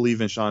still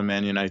believe in Sean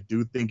Mannion. I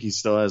do think he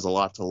still has a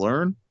lot to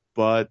learn.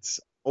 But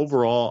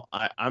overall,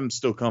 I'm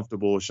still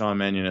comfortable with Sean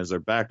Mannion as our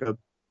backup.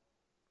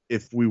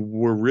 If we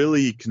were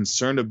really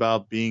concerned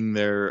about being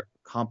their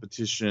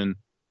competition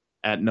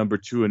at number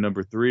 2 and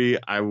number 3,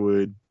 I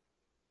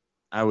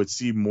would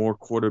see more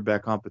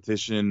quarterback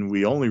competition.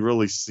 We only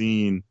really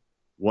seen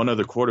one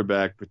other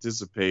quarterback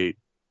participate,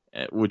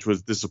 which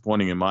was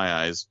disappointing in my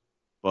eyes.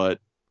 But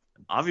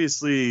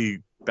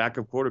obviously,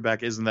 backup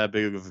quarterback isn't that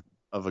big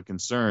of a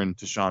concern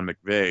to Sean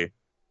McVay,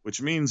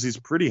 which means he's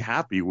pretty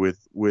happy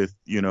with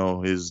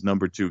his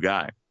number 2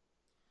 guy.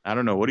 I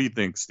don't know. What do you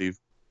think, Steve?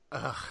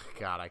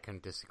 God, I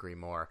couldn't disagree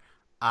more.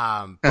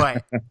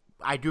 But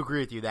I do agree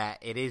with you that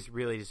it is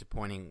really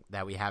disappointing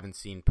that we haven't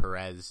seen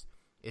Perez,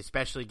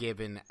 especially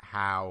given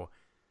how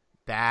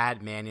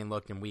bad Mannion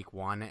looked in week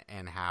 1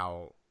 and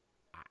how,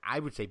 I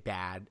would say,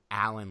 bad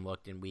Allen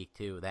looked in week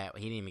 2, that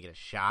he didn't even get a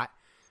shot,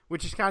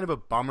 which is kind of a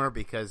bummer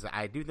because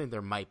I do think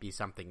there might be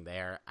something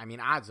there. I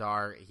mean, odds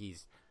are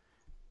he's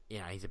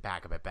a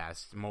backup at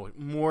best,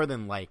 more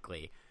than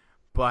likely.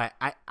 But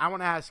I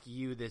want to ask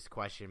you this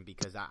question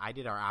because I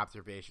did our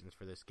observations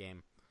for this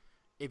game.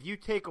 If you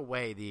take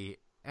away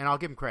and I'll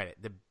give him credit,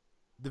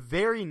 the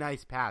very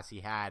nice pass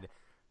he had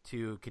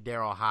to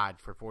Kadero Hodge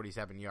for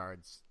 47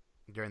 yards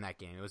during that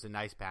game. It was a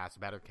nice pass, a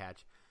better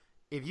catch.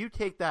 If you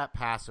take that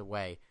pass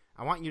away,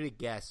 I want you to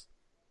guess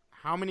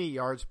how many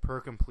yards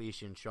per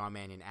completion Sean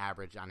Mannion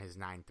averaged on his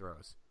 9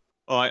 throws.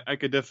 Oh, I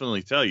could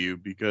definitely tell you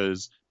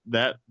because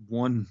that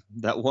one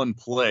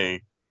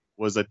play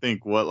was, I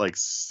think, like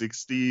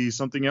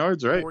 60-something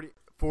yards, right?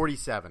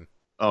 47.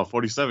 Oh,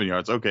 47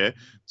 yards. Okay.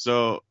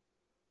 So,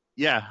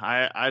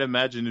 yeah, I'd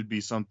imagine it'd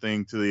be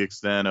something to the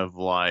extent of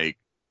like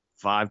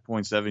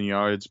 5.7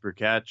 yards per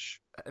catch.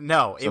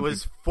 No, it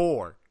was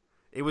 4.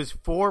 It was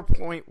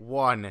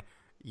 4.1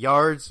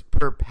 yards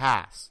per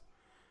pass.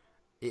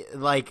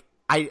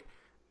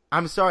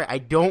 I'm sorry, I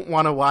don't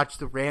want to watch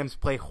the Rams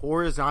play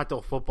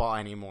horizontal football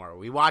anymore.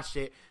 We watched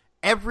it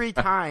every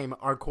time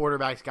our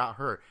quarterbacks got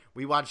hurt.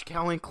 We watched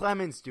Kellen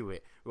Clemens do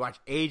it. We watched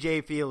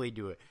A.J. Feely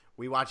do it.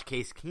 We watched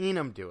Case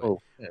Keenum do it. Oh,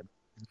 man.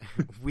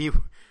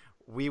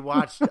 We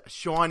watched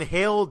Sean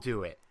Hill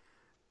do it.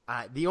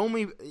 The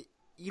only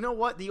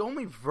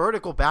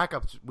vertical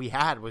backups we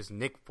had was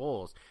Nick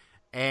Foles.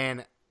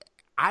 And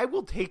I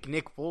will take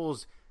Nick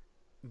Foles,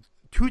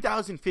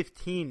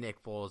 2015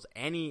 Nick Foles,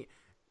 any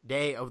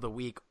day of the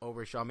week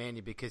over Sean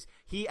Mannion because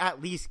he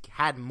at least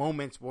had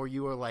moments where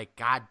you were like,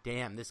 God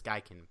damn, this guy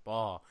can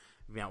ball.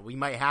 We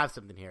might have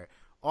something here.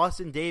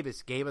 Austin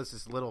Davis gave us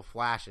his little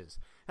flashes.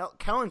 Hell,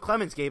 Kellen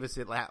Clemens gave us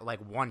it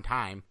like one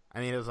time. I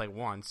mean, it was like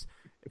once.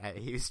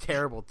 He was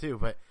terrible too.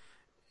 But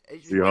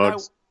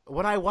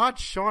when I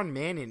watch Sean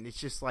Mannion, it's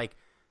just like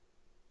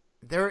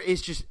there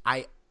is just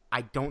I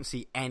don't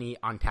see any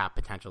untapped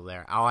potential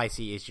there. All I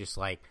see is just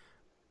like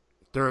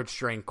third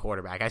string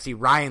quarterback. I see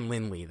Ryan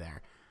Lindley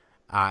there.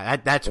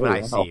 That's what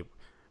I see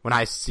when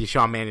I see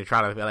Sean Mannion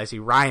try to. I see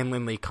Ryan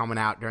Lindley coming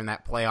out during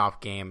that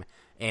playoff game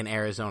in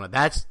Arizona.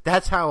 That's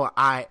what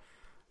I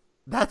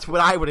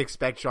would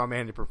expect Sean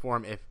Mannion to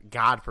perform if,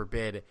 God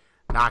forbid,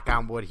 knock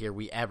on wood here,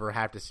 we ever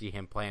have to see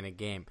him play in a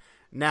game.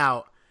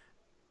 Now,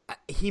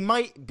 he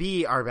might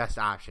be our best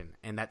option,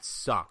 and that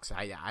sucks.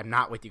 I'm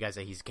not with you guys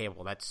that he's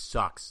capable. That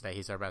sucks that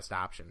he's our best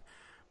option.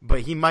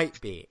 But he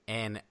might be.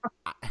 And,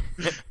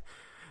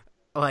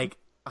 oh,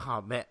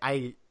 man,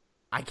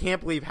 I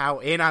can't believe how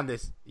in on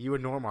this you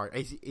and Norm are.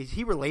 Is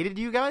he related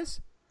to you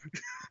guys?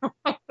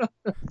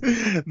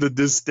 The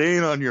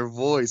disdain on your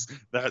voice,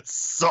 that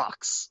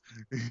sucks.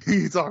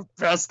 He's our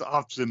best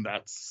option,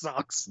 that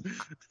sucks.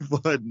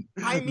 But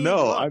I'm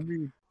not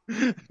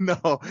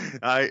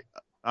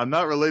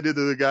related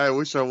to the guy. I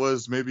wish I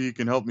was. Maybe he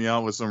can help me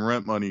out with some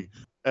rent money.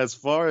 As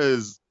far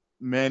as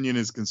Mannion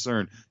is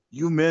concerned,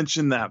 you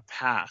mentioned that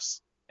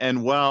pass.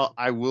 And while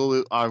I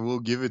will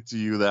give it to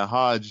you that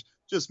Hodge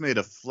just made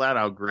a flat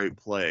out great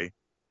play.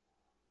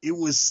 It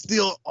was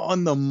still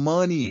on the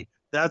money.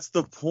 That's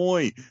the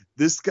point.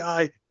 This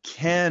guy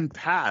can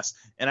pass.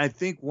 And I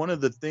think one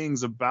of the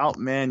things about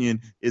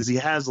Mannion is he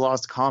has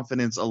lost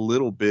confidence a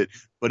little bit,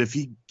 but if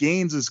he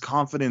gains his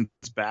confidence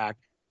back,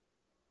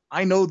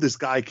 I know this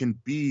guy can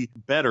be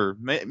better.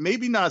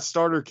 Maybe not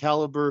starter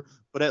caliber,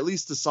 but at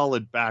least a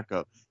solid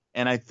backup.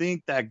 And I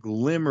think that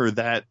glimmer,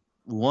 that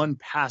one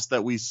pass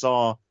that we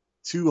saw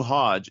to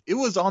Hodge, it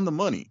was on the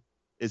money.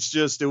 It's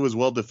just it was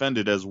well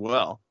defended as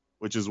well,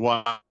 which is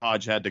why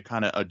Hodge had to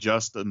kind of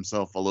adjust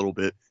himself a little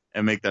bit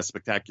and make that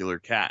spectacular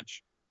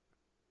catch.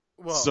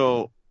 Well,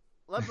 so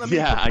let me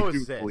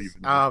propose this. Believe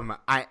in that.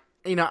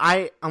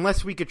 I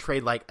unless we could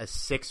trade like a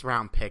 6th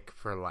round pick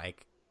for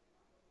like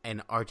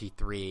an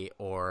RG3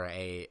 or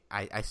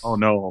oh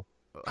no,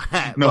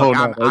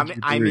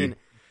 I mean,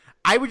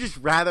 I would just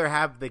rather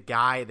have the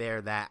guy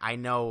there that I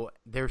know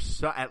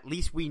at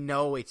least we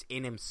know it's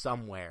in him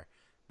somewhere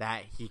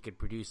that he could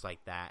produce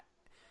like that.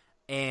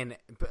 And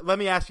let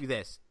me ask you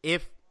this: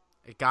 if,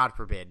 God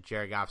forbid,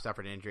 Jared Goff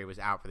suffered an injury, was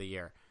out for the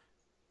year,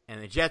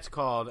 and the Jets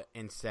called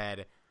and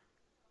said,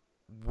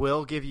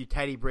 "We'll give you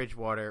Teddy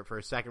Bridgewater for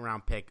a 2nd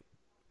round pick,"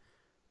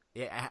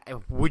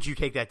 would you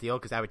take that deal?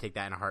 Because I would take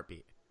that in a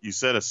heartbeat. You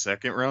said a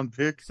 2nd round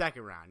pick?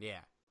 2nd round,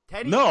 yeah.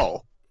 Teddy.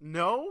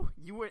 No,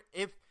 you would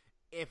if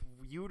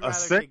you would rather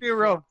a 2nd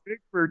round pick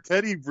for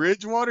Teddy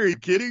Bridgewater? Are you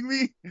kidding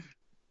me?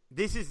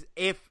 This is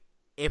if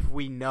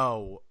we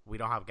know we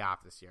don't have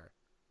Goff this year.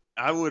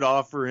 I would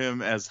offer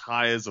him as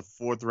high as a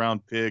 4th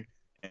round pick,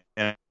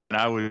 and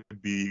I would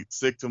be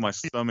sick to my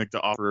stomach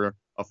to offer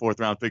a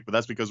 4th round pick, but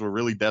that's because we're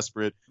really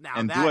desperate. Now,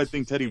 and do I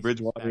think Teddy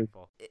Bridgewater?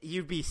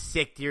 You'd be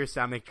sick to your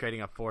stomach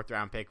trading a 4th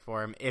round pick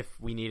for him if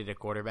we needed a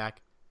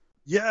quarterback?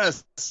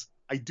 Yes.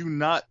 I do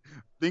not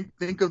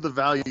think of the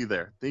value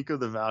there. Think of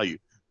the value.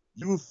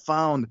 You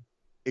found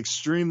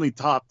extremely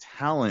top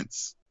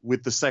talents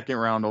with the 2nd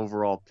round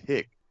overall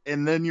pick,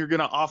 and then you're going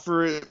to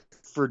offer it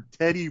for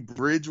Teddy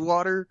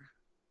Bridgewater?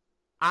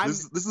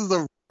 This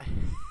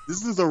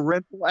is a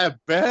rental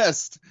at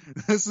best.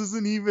 This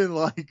isn't even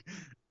like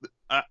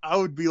I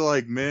would be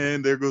like,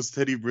 man, there goes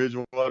Teddy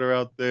Bridgewater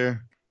out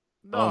there.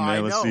 No, oh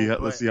man,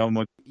 let's see how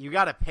much you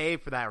got to pay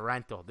for that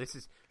rental.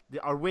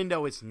 Our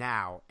window is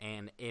now,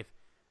 and if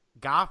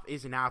Goff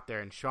isn't out there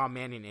and Sean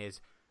Mannion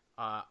is,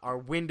 our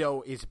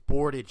window is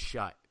boarded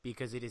shut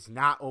because it is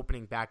not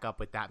opening back up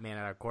with that man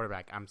at our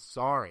quarterback. I'm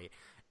sorry,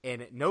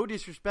 and no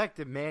disrespect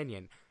to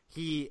Mannion,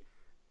 he's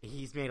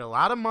made a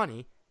lot of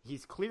money.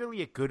 He's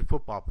clearly a good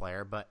football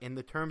player, but in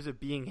the terms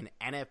of being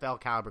an NFL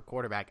caliber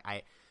quarterback,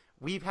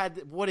 we've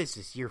had, what is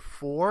this, year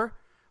 4?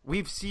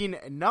 We've seen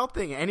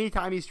nothing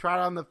anytime he's tried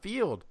on the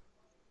field.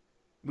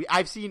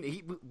 We've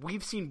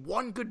seen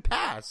one good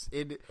pass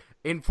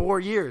in 4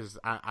 years.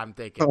 I'm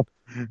thinking.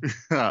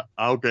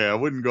 Okay, I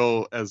wouldn't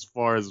go as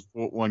far as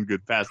one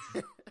good pass.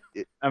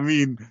 I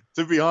mean,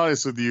 to be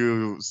honest with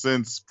you,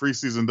 since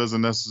preseason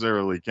doesn't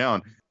necessarily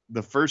count,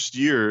 the first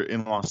year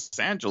in Los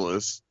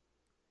Angeles,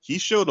 he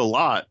showed a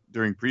lot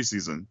during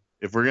preseason.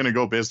 If we're gonna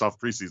go based off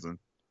preseason,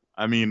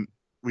 I mean,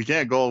 we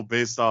can't go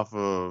based off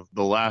of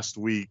the last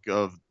week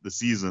of the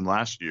season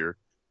last year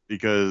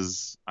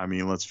because, I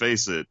mean, let's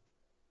face it,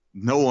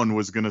 no one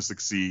was going to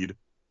succeed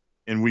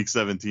in Week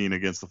 17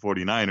 against the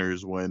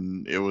 49ers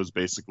when it was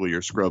basically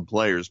your scrub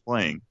players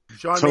playing.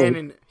 Sean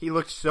Mannion, he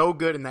looked so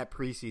good in that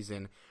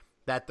preseason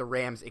that the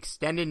Rams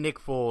extended Nick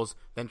Foles,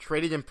 then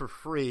traded him for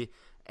free,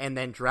 and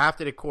then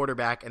drafted a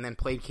quarterback and then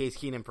played Case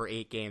Keenum for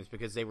 8 games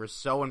because they were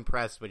so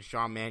impressed with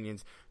Sean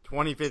Mannion's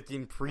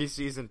 2015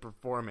 preseason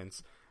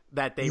performance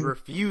that they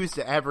refused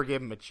to ever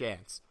give him a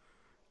chance.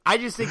 I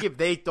just think if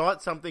they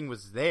thought something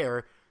was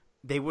there,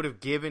 they would have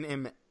given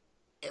him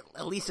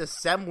at least a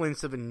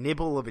semblance of a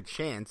nibble of a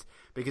chance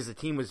because the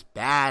team was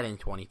bad in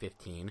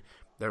 2015.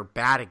 They're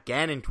bad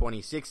again in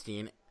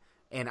 2016.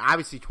 And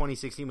obviously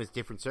 2016 was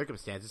different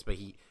circumstances, but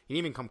he didn't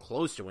even come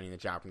close to winning the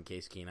job from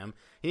Case Keenum.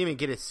 He didn't even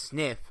get a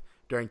sniff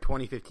during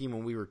 2015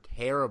 when we were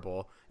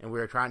terrible and we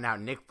were trying out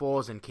Nick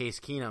Foles and Case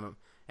Keenum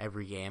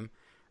every game.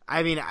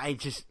 I mean,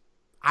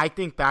 I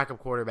think backup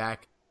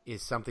quarterback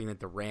is something that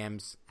the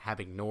Rams have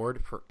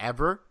ignored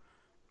forever,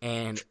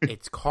 and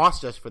it's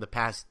cost us for the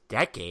past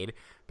decade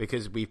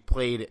because we've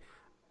played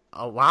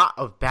a lot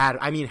of bad.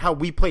 I mean, hell,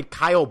 we played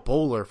Kyle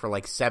Bowler for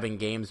like 7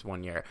 games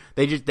one year.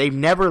 They've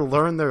never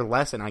learned their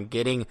lesson on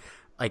getting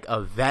like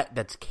a vet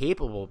that's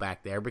capable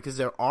back there because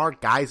there are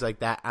guys like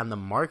that on the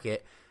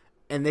market,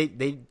 and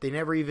they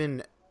never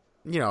even,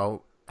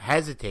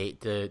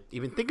 hesitate to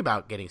even think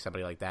about getting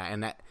somebody like that.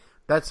 And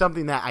that's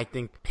something that I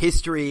think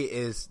history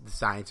is the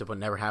science of what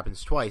never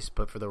happens twice.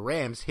 But for the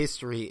Rams,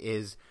 history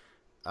is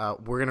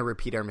we're going to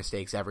repeat our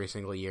mistakes every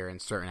single year in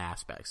certain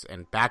aspects.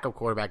 And backup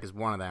quarterback is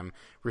one of them.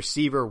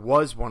 Receiver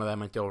was one of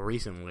them until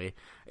recently.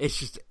 It's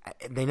just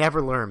they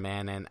never learn,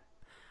 man. And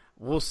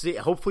we'll see.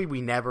 Hopefully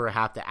we never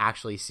have to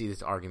actually see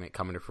this argument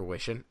come into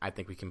fruition. I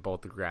think we can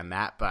both agree on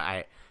that.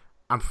 But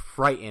I'm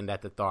frightened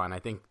at the thought, and I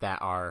think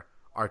that our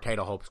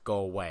title hopes go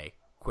away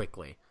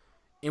quickly.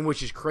 In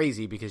which is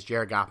crazy because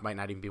Jared Goff might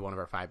not even be one of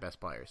our 5 best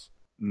players.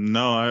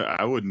 No,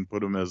 I wouldn't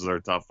put him as our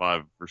top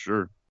 5 for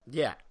sure.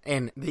 Yeah,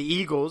 and the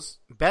Eagles,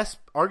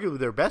 arguably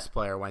their best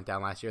player went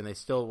down last year, and they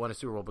still won a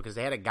Super Bowl because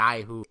they had a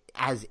guy who,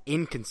 as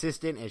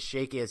inconsistent, as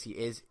shaky as he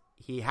is,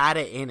 he had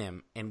it in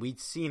him, and we'd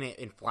seen it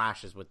in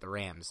flashes with the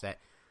Rams that,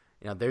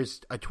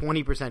 there's a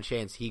 20%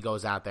 chance he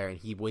goes out there and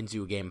he wins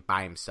you a game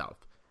by himself.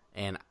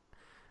 And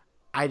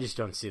I just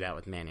don't see that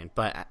with Mannion,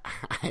 but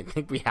I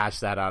think we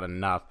hashed that out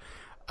enough.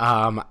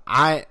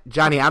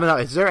 Johnny, I don't know,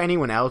 is there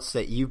anyone else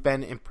that you've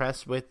been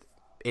impressed with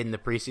in the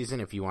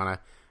preseason, if you want to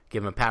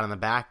give him a pat on the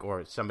back,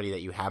 or somebody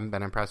that you haven't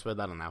been impressed with?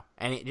 I don't know.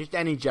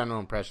 Any general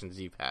impressions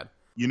you've had.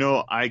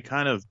 I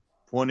kind of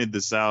pointed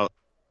this out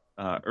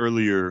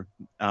earlier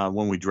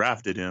when we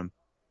drafted him,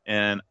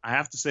 and I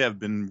have to say I've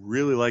been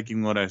really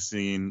liking what I've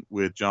seen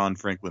with John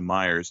Franklin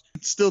Myers.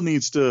 Still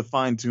needs to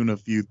fine-tune a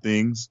few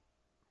things,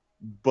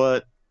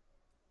 but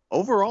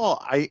overall,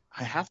 I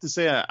have to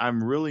say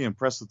I'm really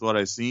impressed with what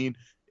I've seen.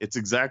 It's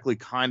exactly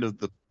kind of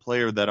the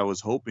player that I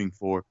was hoping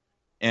for.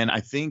 And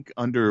I think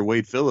under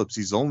Wade Phillips,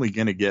 he's only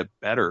going to get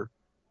better.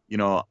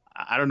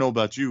 I don't know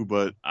about you,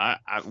 but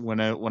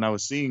when I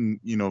was seeing,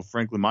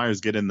 Franklin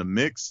Myers get in the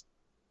mix,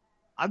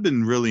 I've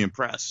been really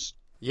impressed.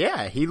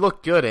 Yeah, he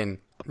looked good, and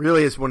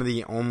really is one of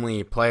the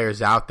only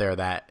players out there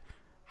that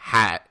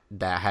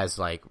has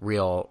like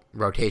real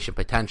rotation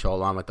potential,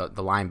 along with the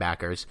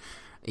linebackers.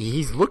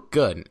 He's looked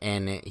good,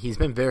 and he's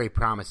been very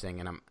promising,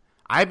 and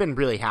I've been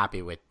really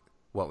happy with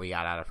what we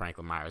got out of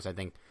Franklin Myers. I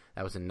think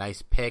that was a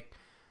nice pick.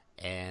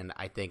 And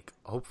I think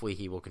hopefully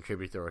he will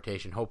contribute to the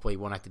rotation. Hopefully he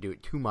won't have to do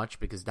it too much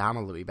because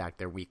Donald will be back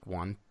there week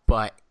 1.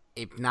 But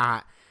if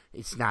not,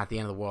 it's not the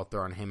end of the world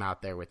throwing him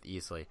out there with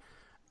easily.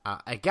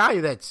 A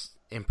guy that's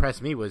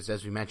impressed me was,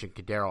 as we mentioned,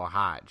 Kadero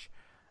Hodge.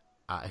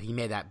 He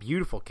made that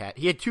beautiful catch.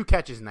 He had 2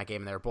 catches in that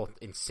game, and they were both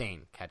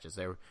insane catches.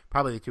 They were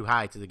probably the 2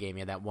 highlights of the game. He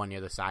had that one near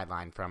the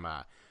sideline from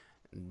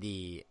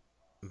the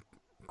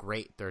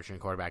great third-string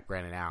quarterback,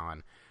 Brandon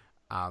Allen.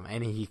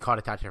 And he caught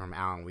a touchdown from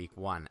Allen week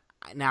 1.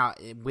 Now,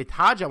 with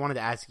Hodge, I wanted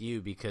to ask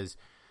you because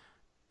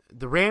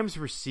the Rams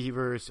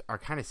receivers are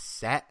kind of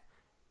set.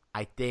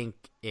 I think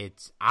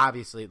it's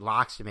obviously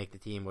locks to make the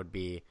team would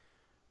be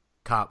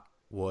Kupp,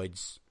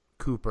 Woods,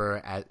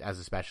 Cooper as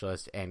a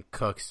specialist, and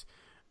Cooks.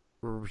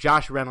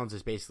 Josh Reynolds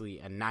is basically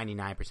a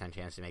 99%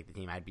 chance to make the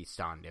team. I'd be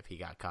stunned if he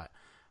got cut.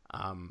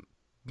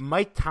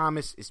 Mike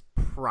Thomas is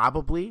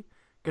probably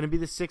going to be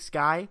the 6th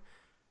guy.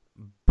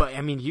 But,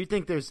 I mean, you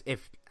think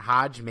if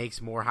Hodge makes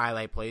more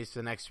highlight plays for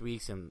the next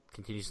weeks and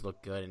continues to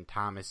look good and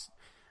Thomas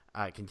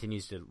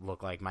continues to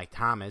look like Mike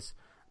Thomas,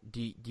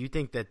 do you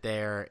think that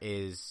there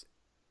is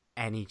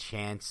any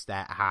chance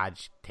that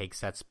Hodge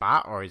takes that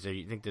spot, or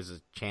you think there's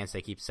a chance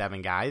they keep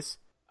 7 guys?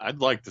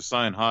 I'd like to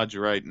sign Hodge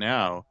right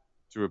now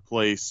to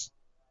replace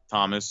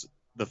Thomas.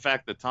 The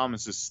fact that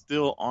Thomas is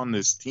still on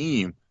this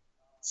team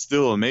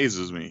still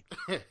amazes me.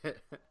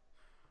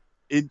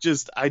 It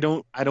just, I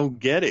don't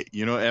get it.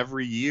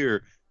 Every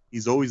year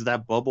he's always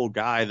that bubble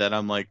guy that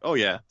I'm like, oh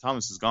yeah,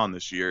 Thomas is gone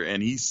this year,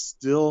 and he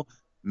still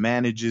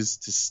manages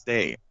to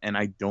stay, and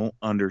I don't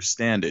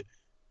understand it.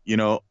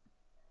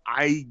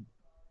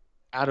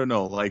 I don't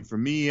know. Like, for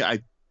me, I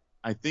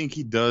think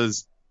he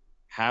does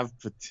have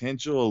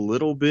potential a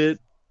little bit,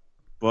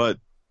 but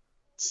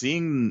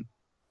seeing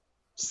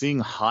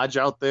Hodge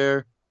out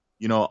there,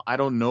 I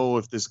don't know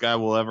if this guy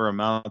will ever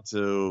amount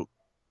to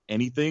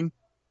anything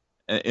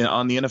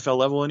on the NFL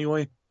level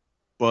anyway,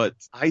 but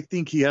I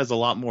think he has a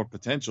lot more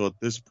potential at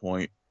this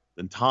point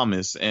than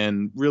Thomas.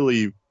 And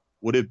really,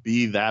 would it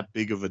be that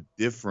big of a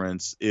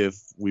difference if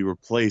we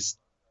replaced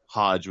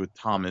Hodge with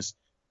Thomas?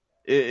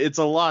 It's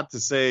a lot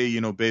to say,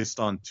 based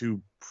on 2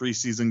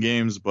 preseason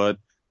games, but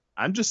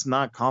I'm just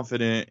not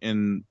confident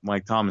in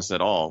Mike Thomas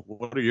at all.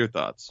 What are your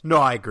thoughts? No,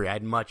 I agree.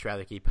 I'd much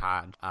rather keep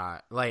Hodge.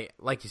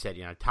 Like you said,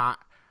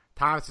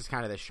 Thomas is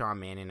kind of the Sean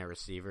Mannion of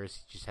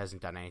receivers. He just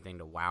hasn't done anything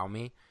to wow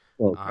me.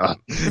 Oh, God.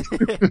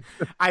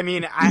 I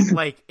mean,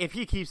 if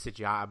he keeps the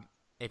job,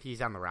 if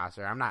he's on the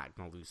roster, I'm not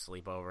going to lose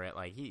sleep over it.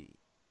 Like,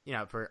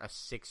 for a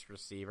 6th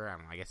receiver,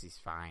 I guess he's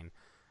fine.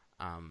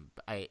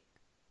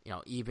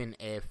 Even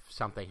if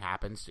something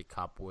happens to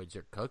Kupp, Woods,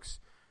 or Cooks,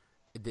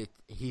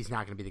 he's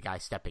not going to be the guy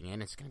stepping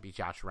in. It's going to be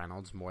Josh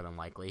Reynolds, more than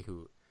likely,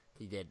 who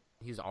he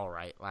was all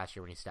right last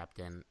year when he stepped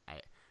in.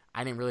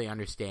 I didn't really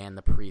understand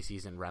the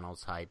preseason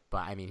Reynolds hype, but,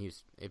 I mean,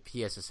 if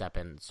he has to step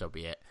in, so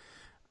be it.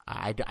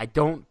 I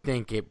don't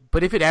think it –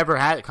 but if it ever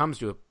comes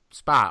to a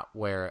spot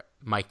where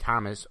Mike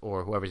Thomas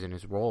or whoever's in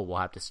his role will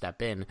have to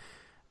step in,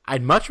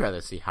 I'd much rather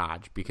see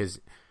Hodge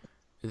because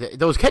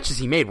those catches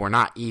he made were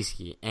not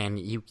easy, and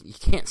you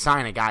can't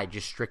sign a guy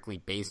just strictly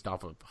based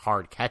off of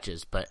hard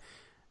catches, but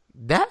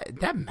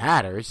that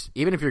matters.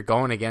 Even if you're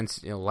going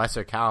against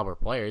lesser caliber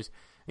players,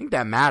 I think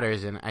that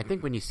matters, and I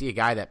think when you see a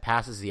guy that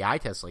passes the eye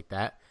test like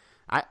that,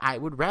 I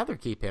would rather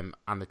keep him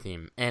on the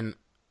team. And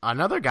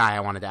another guy I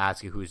wanted to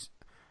ask you who's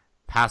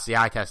passed the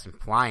eye test in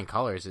flying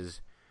colors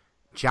is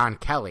John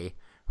Kelly,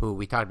 who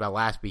we talked about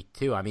last week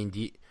too. I mean,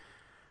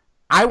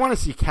 I want to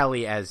see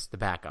Kelly as the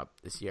backup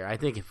this year. I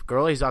think if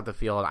Gurley's off the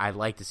field, I'd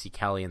like to see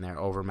Kelly in there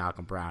over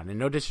Malcolm Brown. And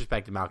no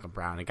disrespect to Malcolm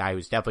Brown, a guy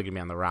who's definitely going to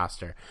be on the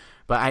roster.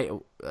 But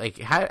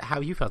how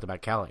you felt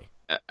about Kelly?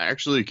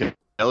 Actually,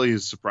 Kelly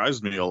has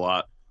surprised me a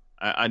lot.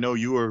 I know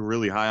you were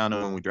really high on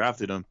him when we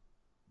drafted him,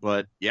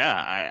 but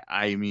yeah,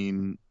 I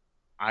mean,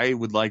 I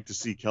would like to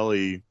see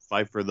Kelly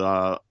fight for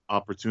the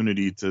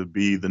opportunity to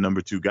be the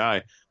number 2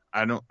 guy.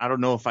 I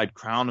don't know if I'd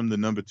crown him the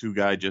number 2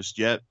 guy just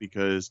yet,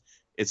 because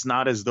it's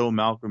not as though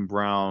Malcolm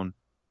Brown,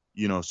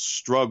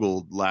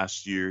 struggled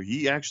last year.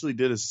 He actually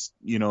did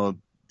a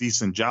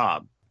decent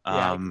job.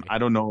 I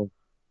don't know.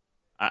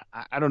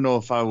 I don't know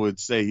if I would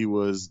say he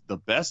was the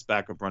best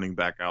backup running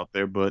back out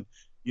there, but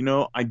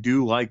I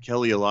do like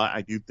Kelly a lot.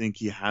 I do think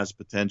he has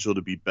potential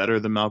to be better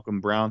than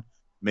Malcolm Brown.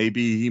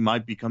 Maybe he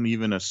might become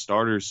even a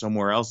starter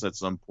somewhere else at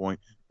some point,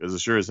 because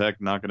it's sure as heck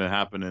not going to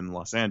happen in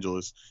Los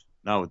Angeles,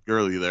 not with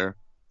Gurley there.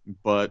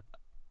 But,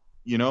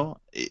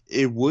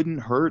 it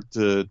wouldn't hurt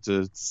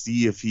to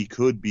see if he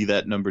could be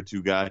that number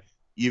 2 guy,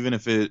 even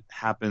if it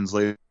happens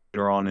later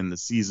on in the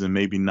season,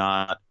 maybe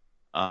not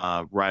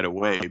right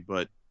away.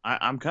 But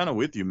I'm kind of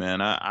with you,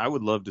 man. I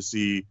would love to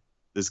see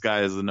this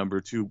guy as the number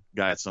 2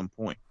 guy at some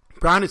point.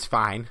 Brown is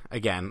fine.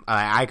 Again,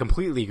 I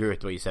completely agree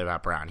with what you said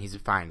about Brown. He's a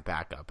fine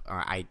backup.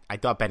 I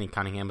thought Benny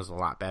Cunningham was a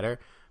lot better,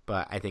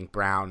 but I think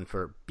Brown,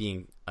 for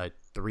being a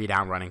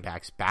 3-down running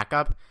back's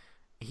backup,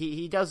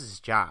 he does his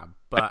job.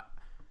 But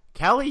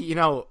Kelly,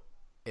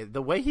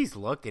 the way he's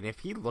looked, and if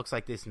he looks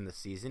like this in the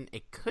season,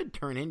 it could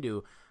turn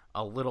into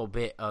a little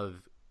bit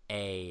of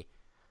a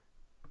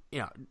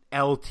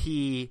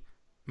LT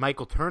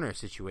Michael Turner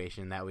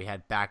situation that we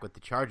had back with the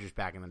Chargers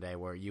back in the day,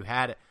 where you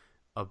had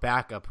a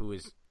backup who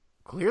was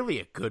clearly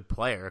a good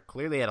player,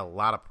 clearly had a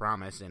lot of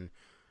promise, and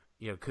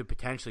could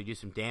potentially do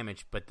some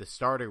damage, but the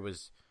starter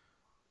was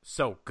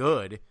so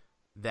good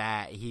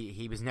that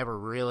he was never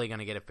really going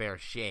to get a fair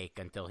shake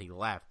until he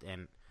left.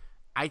 And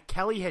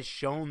Kelly has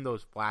shown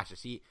those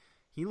flashes. He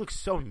looks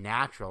so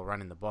natural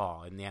running the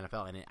ball in the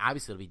NFL, and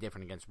obviously it'll be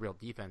different against real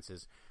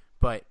defenses,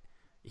 but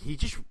he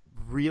just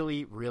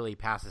really, really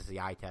passes the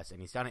eye test,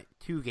 and he's done it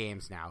 2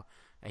 games now.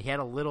 He had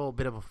a little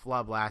bit of a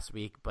flub last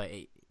week, but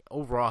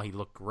overall he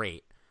looked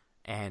great.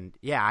 And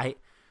yeah,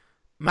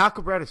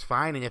 Malcolm Brown is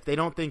fine, and if they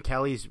don't think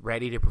Kelly's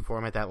ready to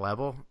perform at that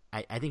level,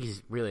 I think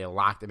he's really a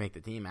lock to make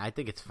the team. I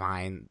think it's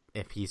fine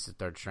if he's the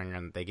 3rd stringer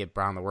and they get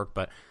Brown the work,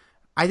 but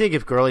I think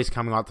if Gurley's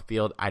coming off the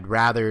field, I'd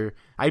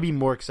be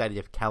more excited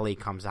if Kelly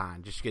comes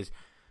on, just because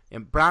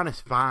Brown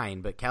is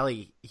fine, but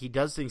Kelly, he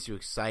does things to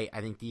excite.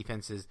 I think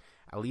defenses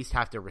at least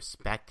have to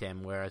respect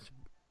him, whereas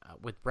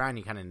with Brown,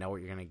 you kind of know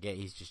what you're going to get.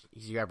 He's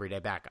your everyday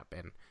backup,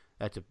 and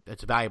that's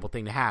a valuable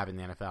thing to have in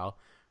the NFL.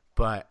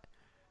 But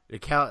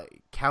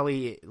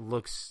Kelly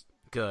looks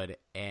good,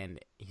 and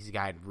he's a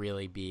guy I'd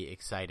really be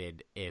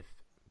excited if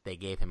they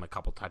gave him a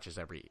couple touches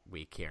every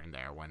week here and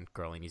there when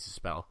Gurley needs a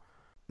spell.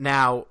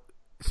 Now,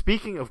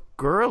 speaking of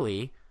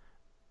Gurley,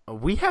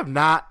 we have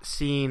not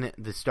seen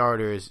the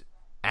starters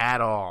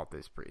at all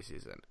this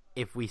preseason.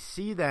 If we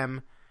see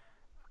them,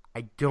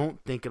 I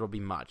don't think it'll be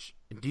much.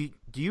 Do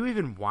you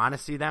even want to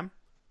see them?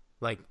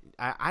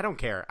 I don't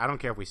care. I don't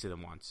care if we see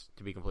them once,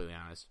 to be completely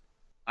honest.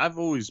 I've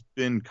always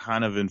been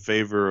kind of in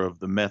favor of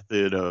the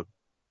method of,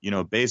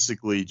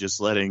 basically just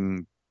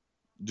letting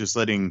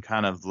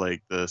kind of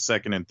like the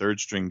 2nd and 3rd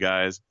string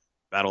guys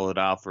battle it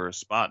out for a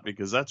spot,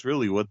 because that's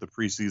really what the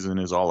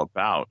preseason is all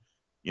about.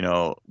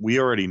 We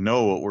already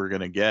know what we're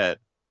going to get,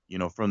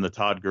 from the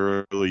Todd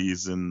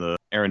Gurleys and the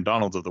Aaron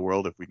Donalds of the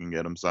world, if we can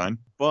get them signed.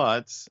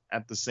 But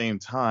at the same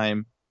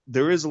time,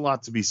 there is a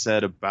lot to be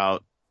said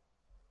about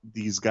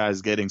these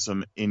guys getting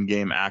some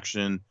in-game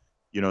action.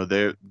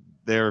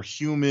 They're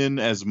human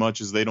as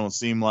much as they don't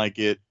seem like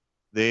it.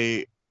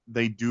 They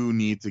do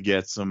need to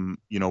get some,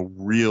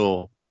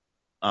 real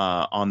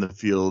on the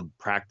field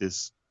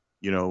practice.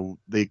 The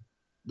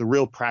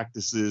real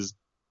practices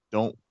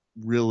don't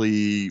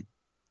really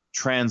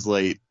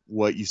translate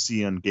what you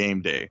see on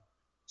game day.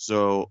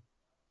 So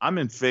I'm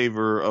in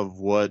favor of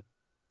what,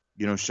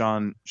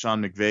 Sean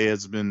McVay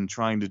has been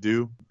trying to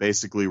do,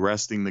 basically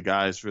resting the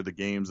guys for the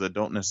games that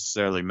don't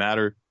necessarily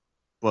matter.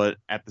 But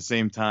at the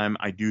same time,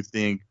 I do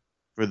think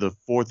for the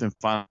 4th and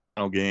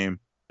final game,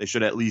 they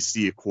should at least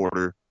see a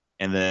quarter.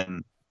 And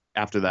then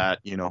after that,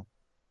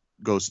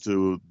 goes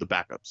to the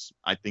backups.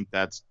 I think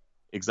that's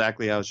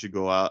exactly how it should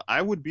go out.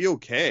 I would be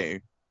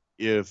okay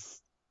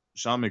if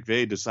Sean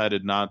McVay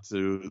decided not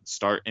to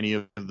start any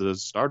of the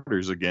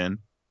starters again,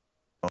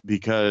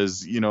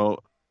 because,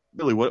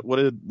 really what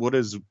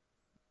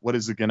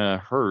is it going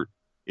to hurt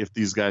if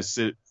these guys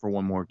sit for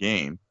one more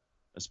game,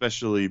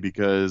 especially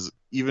because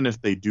even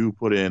if they do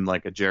put in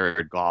like a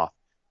Jared Goff,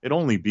 it'd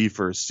only be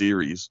for a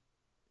series.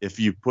 If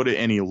you put it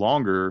any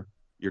longer,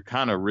 you're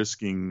kind of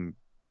risking,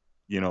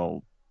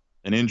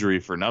 an injury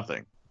for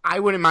nothing. I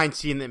wouldn't mind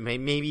seeing them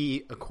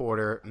maybe a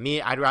quarter.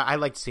 I'd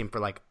like to see him for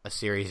like a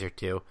series or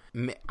 2.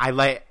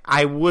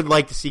 I would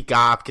like to see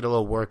Goff get a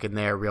little work in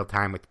there, real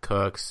time with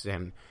Cooks,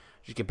 and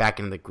just get back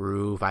into the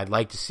groove. I'd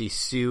like to see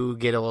Sue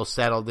get a little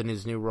settled in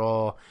his new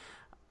role.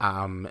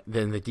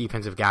 than the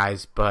defensive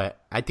guys, but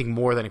I think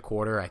more than a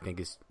quarter I think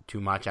is too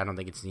much. I don't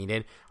think it's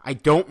needed. I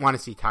don't want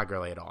to see Todd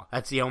Gurley at all.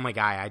 That's the only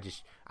guy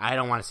I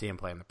don't want to see him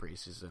play in the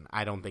preseason.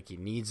 I don't think he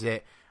needs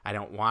it. I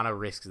don't want to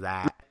risk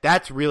that.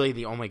 That's really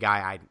the only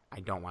guy I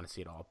don't want to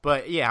see at all.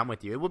 But yeah, I'm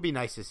with you. It would be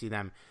nice to see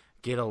them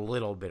get a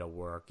little bit of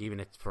work, even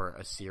if it's for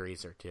a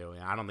series or two.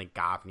 I don't think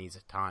Goff needs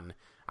a ton.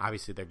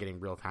 Obviously, they're getting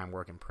real-time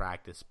work in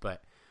practice,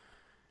 but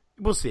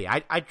we'll see.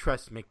 I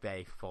trust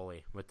McVay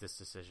fully with this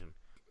decision.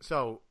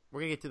 So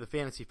we're going to get to the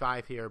Fantasy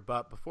 5 here,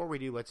 but before we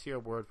do, let's hear a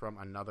word from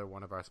another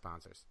one of our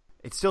sponsors.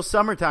 It's still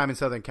summertime in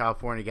Southern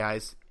California,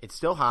 guys. It's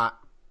still hot,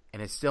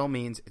 and it still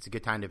means it's a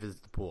good time to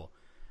visit the pool.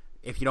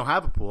 If you don't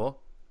have a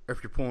pool, or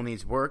if your pool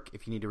needs work,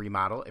 if you need to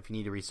remodel, if you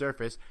need to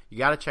resurface, you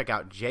got to check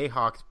out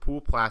Jayhawk's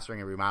Pool Plastering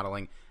and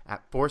Remodeling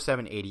at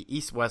 4780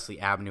 East Wesley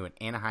Avenue in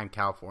Anaheim,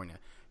 California.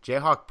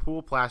 Jayhawk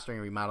Pool Plastering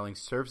and Remodeling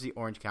serves the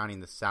Orange County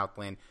in the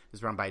Southland.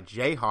 Is run by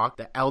Jayhawk,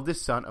 the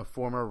eldest son of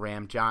former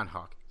Ram John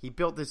Hawk. He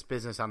built this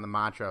business on the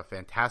mantra of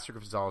fantastic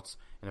results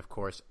and, of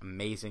course,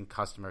 amazing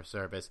customer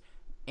service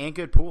and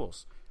good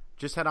pools.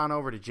 Just head on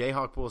over to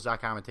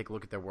jayhawkpools.com and take a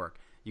look at their work.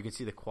 You can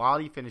see the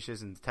quality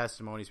finishes and the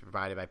testimonies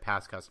provided by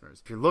past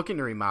customers. If you're looking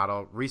to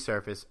remodel,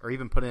 resurface, or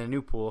even put in a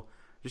new pool,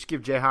 just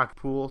give Jayhawk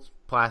Pool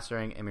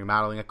Plastering and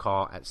Remodeling a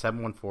call at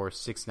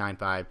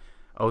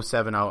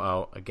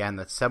 714-695-0700. Again,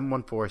 that's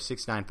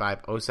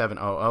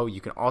 714-695-0700.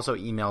 You can also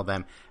email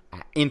them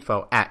at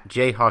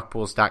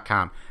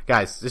info@jayhawkpools.com.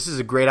 Guys, this is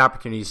a great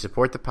opportunity to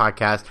support the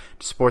podcast,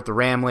 to support the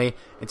Ramley,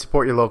 and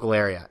support your local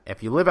area.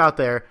 If you live out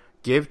there,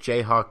 give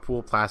Jayhawk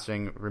Pool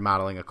Plastering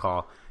Remodeling a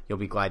call. You'll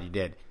be glad you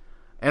did.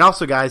 And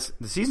also, guys,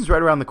 the season's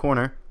right around the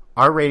corner.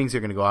 Our ratings are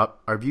going to go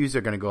up. Our views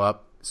are going to go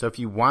up. So if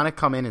you want to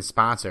come in and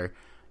sponsor,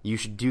 you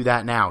should do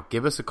that now.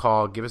 Give us a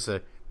call.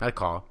 Not a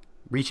call.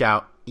 Reach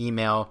out,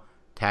 email,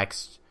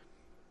 text,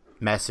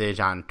 message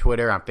on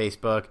Twitter, on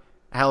Facebook.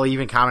 Hell,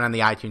 even comment on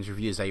the iTunes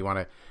reviews that you want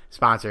to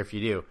sponsor if you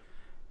do.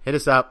 Hit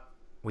us up.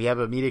 We have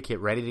a media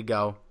kit ready to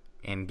go,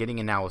 and getting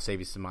in now will save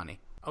you some money.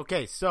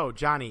 Okay, so,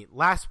 Johnny,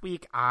 last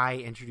week I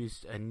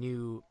introduced a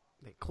new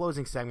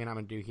closing segment I'm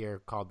going to do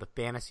here called the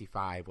Fantasy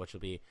 5, which will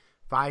be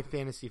 5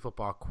 fantasy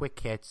football quick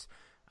hits.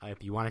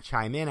 If you want to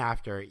chime in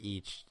after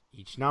each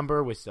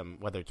number with some,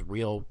 whether it's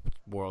real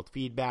world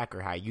feedback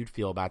or how you'd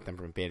feel about them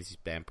from a fantasy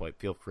standpoint,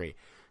 feel free.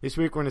 This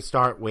week we're going to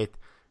start with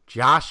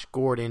Josh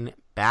Gordon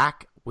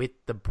back with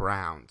the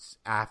Browns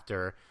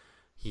after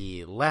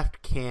he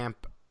left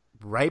camp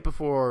right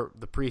before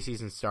the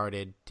preseason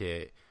started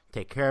to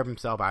take care of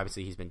himself.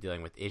 Obviously, he's been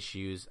dealing with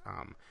issues.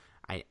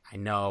 I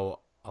know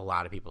a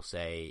lot of people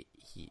say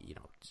you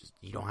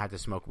don't have to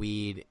smoke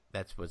weed.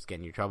 That's what's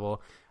getting you in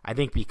trouble. I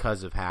think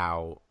because of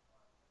how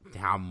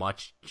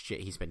much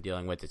shit he's been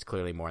dealing with, it's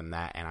clearly more than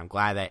that. And I'm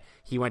glad that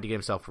he went to get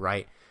himself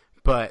right.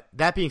 But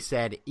that being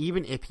said,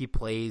 even if he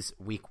plays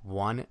week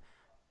 1,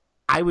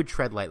 I would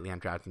tread lightly on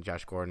drafting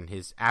Josh Gordon.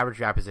 His average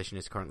draft position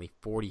is currently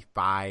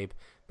 45.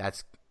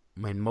 That's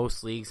in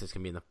most leagues. That's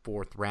going to be in the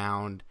 4th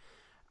round.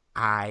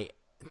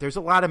 There's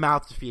a lot of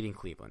mouths to feed in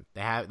Cleveland.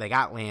 They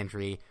got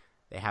Landry.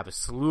 They have a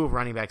slew of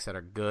running backs that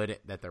are good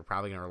that they're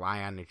probably going to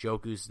rely on.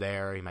 Njoku's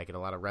there. He might get a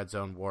lot of red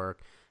zone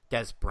work.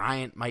 Des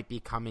Bryant might be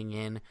coming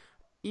in.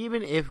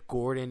 Even if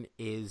Gordon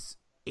is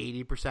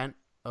 80%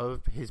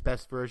 of his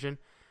best version,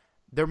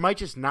 there might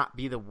just not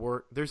be the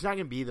work. There's not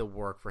going to be the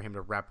work for him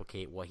to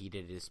replicate what he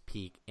did at his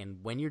peak.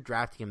 And when you're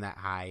drafting him that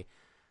high,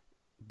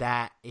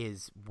 that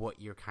is what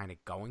you're kind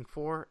of going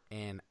for.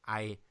 And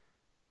I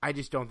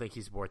just don't think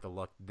he's worth a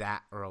look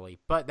that early.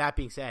 But that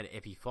being said,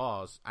 if he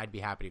falls, I'd be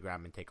happy to grab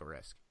him and take a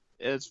risk.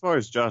 As far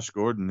as Josh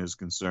Gordon is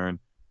concerned,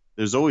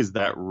 there's always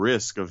that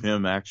risk of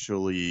him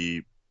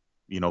actually,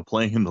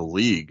 playing in the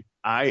league.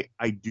 I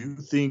do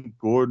think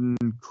Gordon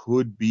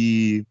could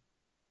be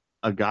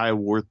a guy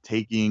worth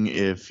taking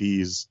if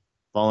he's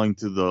falling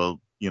to the,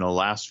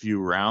 last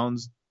few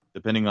rounds,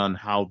 depending on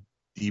how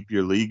deep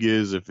your league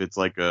is. If it's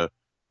like a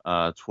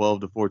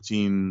 12 to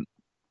 14,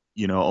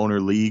 owner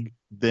league,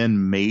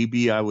 then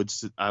maybe I would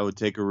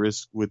take a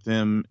risk with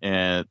him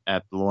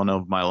at one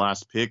of my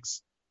last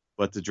picks.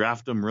 But to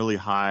draft him really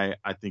high,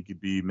 I think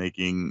you'd be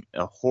making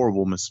a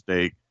horrible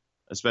mistake,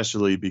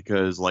 especially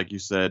because, like you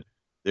said,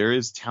 there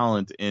is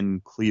talent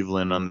in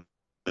Cleveland on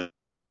the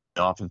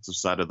offensive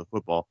side of the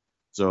football.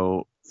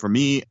 So for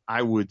me,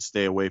 I would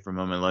stay away from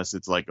him unless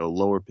it's like a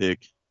lower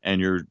pick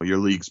and your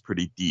league's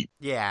pretty deep.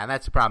 Yeah, and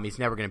that's the problem. He's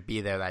never going to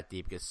be there that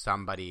deep because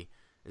somebody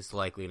is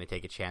likely going to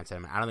take a chance at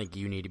him. I don't think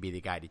you need to be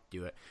the guy to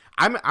do it.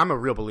 I'm a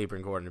real believer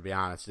in Gordon, to be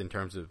honest, in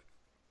terms of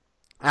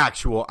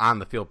actual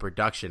on-the-field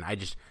production.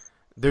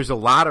 There's a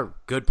lot of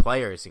good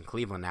players in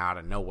Cleveland now out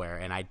of nowhere,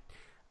 and I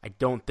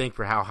don't think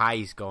for how high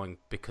he's going,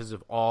 because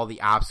of all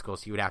the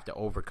obstacles he would have to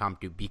overcome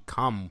to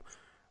become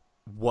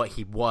what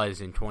he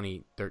was in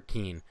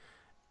 2013,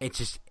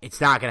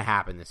 it's not going to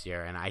happen this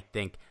year. And I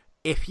think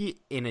if he,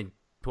 in a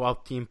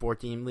 12-team,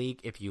 14 league,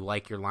 if you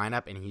like your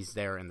lineup and he's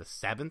there in the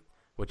 7th,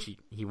 which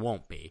he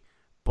won't be,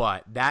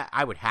 but that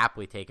I would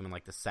happily take him in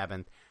like the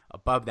 7th.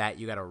 Above that,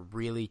 you got to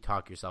really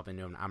talk yourself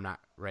into him. I'm not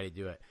ready to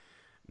do it.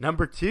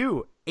 Number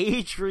 2,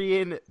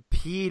 Adrian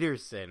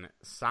Peterson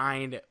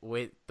signed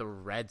with the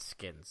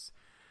Redskins.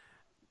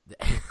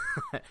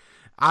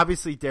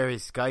 Obviously,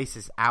 Darius Geis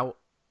is out,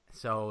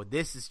 so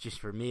this is just,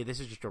 for me, this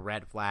is just a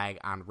red flag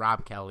on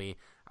Rob Kelly,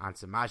 on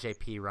Samaje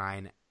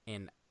Perine,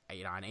 and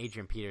on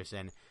Adrian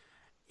Peterson.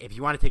 If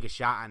you want to take a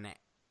shot on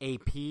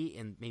AP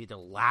in maybe the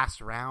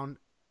last round,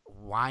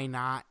 why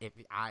not? If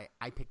I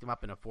picked him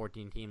up in a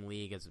 14-team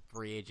league as a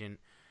free agent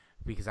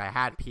because I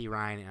had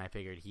Perine and I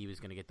figured he was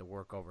going to get the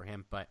work over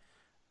him, but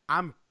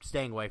I'm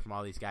staying away from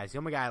all these guys. The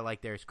only guy I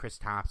like there is Chris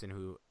Thompson,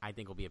 who I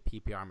think will be a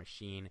PPR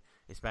machine,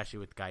 especially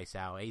with Geis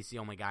out. He's the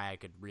only guy I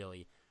could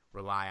really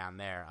rely on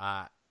there.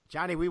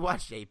 Johnny, we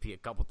watched AP a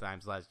couple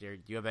times last year.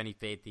 Do you have any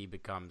faith he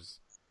becomes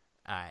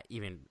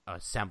even a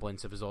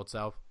semblance of his old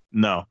self?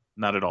 No,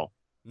 not at all.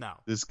 No.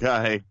 This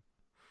guy,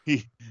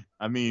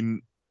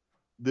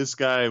 this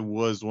guy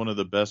was one of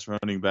the best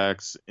running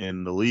backs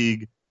in the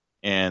league.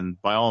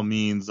 And by all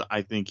means,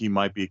 I think he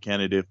might be a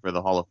candidate for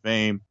the Hall of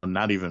Fame.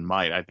 Not even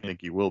might. I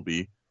think he will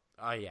be.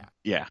 Oh, yeah.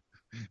 Yeah.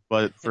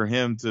 But for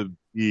him to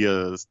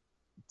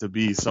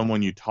be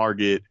someone you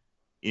target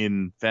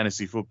in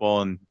fantasy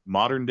football in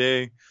modern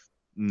day,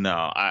 no,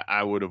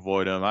 I would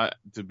avoid him.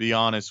 To be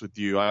honest with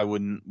you, I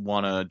wouldn't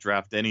want to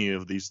draft any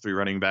of these 3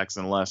 running backs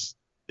unless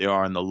they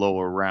are in the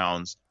lower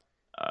rounds,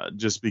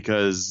 just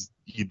because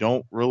you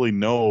don't really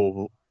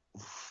know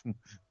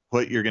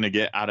what you're going to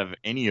get out of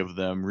any of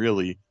them,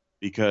 really,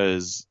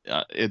 because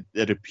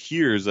it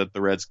appears that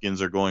the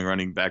Redskins are going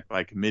running back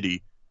by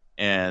committee,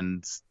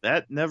 and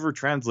that never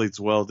translates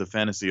well to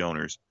fantasy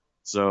owners.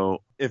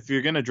 So if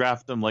you're going to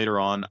draft them later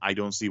on, I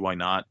don't see why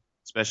not,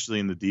 especially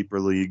in the deeper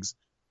leagues.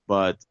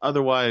 But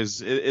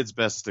otherwise, it's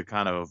best to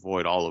kind of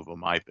avoid all of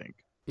them, I think.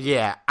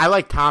 Yeah, I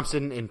like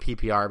Thompson in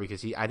PPR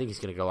because I think he's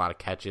going to get a lot of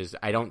catches.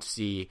 I don't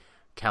see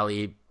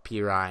Kelly,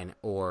 Perine,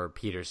 or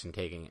Peterson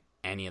taking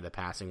any of the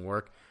passing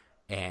work,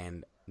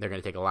 and they're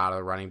going to take a lot of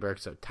the running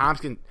backs. So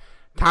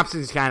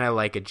Thompson's kind of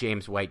like a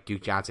James White,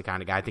 Duke Johnson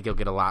kind of guy. I think he'll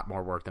get a lot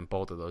more work than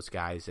both of those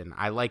guys, and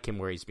I like him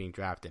where he's being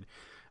drafted.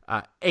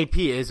 AP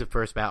is a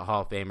first ballot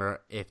Hall of Famer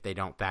if they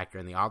don't factor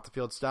in the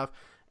off-the-field stuff.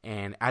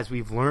 And as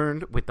we've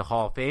learned with the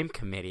Hall of Fame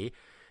committee,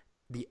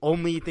 the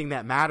only thing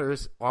that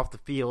matters off the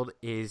field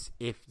is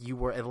if you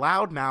were a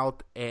loudmouth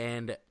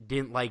and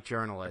didn't like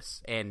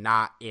journalists, and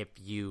not if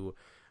you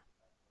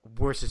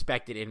were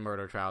suspected in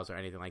murder trials or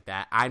anything like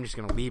that. I'm just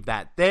going to leave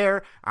that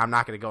there. I'm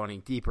not going to go any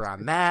deeper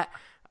on that.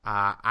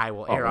 I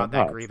will air out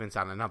that grievance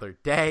on another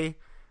day.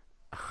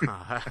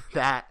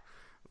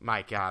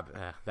 My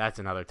God, that's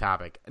another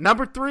topic.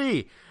 Number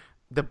 3,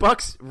 the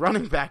Bucs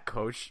running back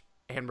coach,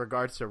 in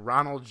regards to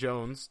Ronald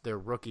Jones, their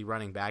rookie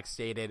running back,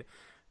 stated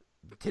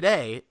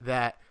today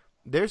that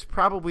there's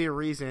probably a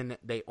reason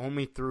they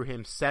only threw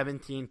him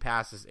 17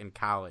 passes in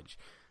college.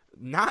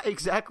 Not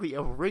exactly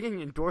a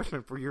ringing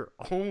endorsement for your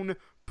own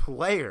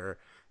player.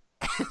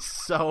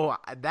 So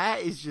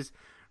that is just,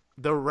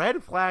 the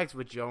red flags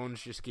with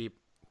Jones just keep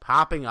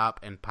popping up,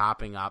 and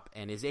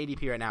his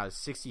ADP right now is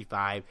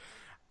 65.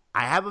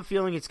 I have a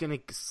feeling it's going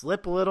to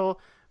slip a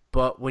little,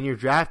 but when you're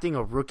drafting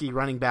a rookie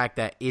running back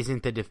that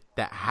isn't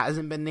that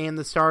hasn't been named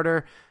the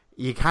starter,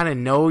 you kind of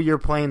know you're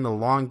playing the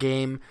long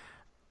game.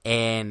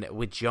 And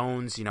with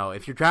Jones,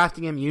 if you're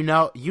drafting him, you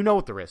know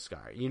what the risks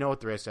are. You know what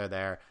the risks are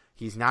there.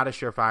 He's not a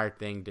surefire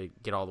thing to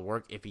get all the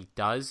work. If he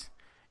does,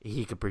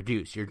 he could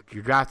produce. You're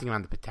drafting him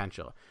on the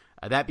potential.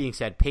 That being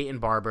said, Peyton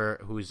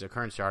Barber, who's the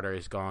current starter,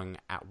 is going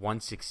at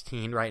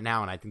 116 right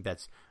now, and I think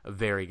that's a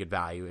very good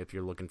value if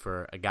you're looking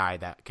for a guy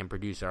that can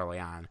produce early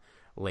on,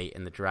 late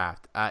in the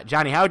draft.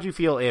 Johnny, how would you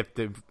feel if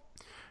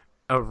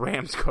a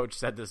Rams coach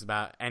said this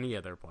about any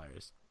of their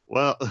players?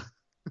 Well,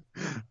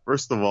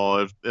 first of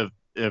all,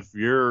 if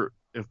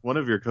one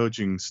of your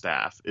coaching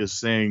staff is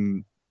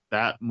saying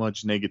that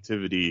much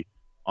negativity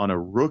on a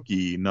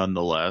rookie,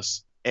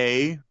 nonetheless,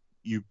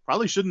 you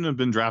probably shouldn't have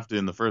been drafted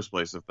in the first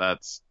place if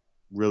that's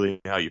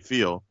really how you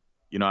feel.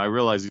 I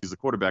realize he's a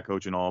quarterback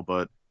coach and all,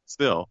 but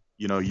still,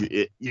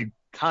 you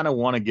kind of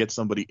want to get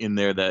somebody in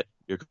there that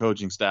your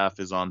coaching staff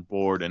is on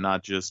board, and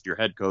not just your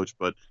head coach,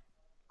 but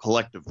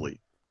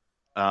collectively.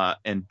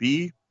 And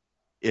B,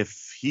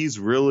 if he's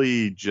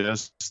really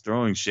just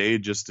throwing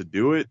shade just to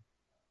do it,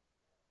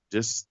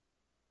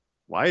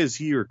 why is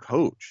he your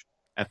coach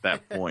at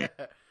that point?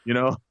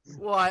 Well,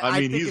 I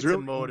mean, think he's it's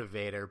really a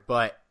motivator,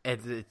 but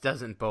it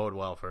doesn't bode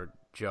well for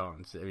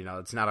Jones.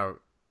 It's not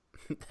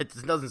it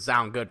doesn't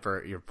sound good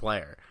for your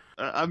player.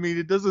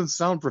 It doesn't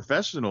sound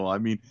professional.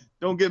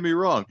 Don't get me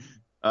wrong.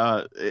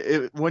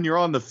 When you're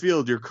on the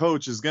field, your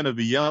coach is going to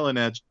be yelling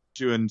at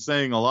you and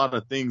saying a lot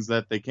of things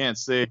that they can't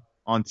say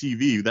on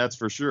TV. That's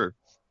for sure.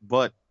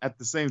 But at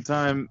the same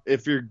time,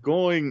 if you're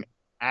going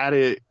at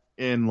it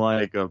in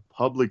like a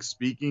public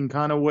speaking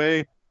kind of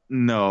way,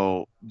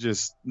 no,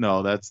 that's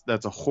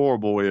a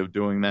horrible way of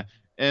doing that.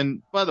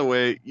 And by the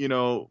way,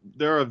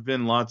 there have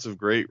been lots of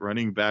great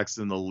running backs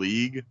in the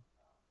league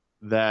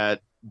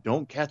that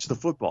don't catch the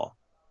football.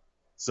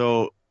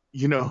 So,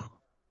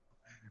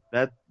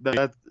 that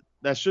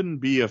shouldn't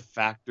be a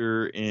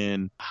factor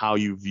in how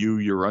you view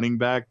your running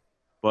back.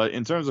 But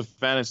in terms of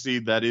fantasy,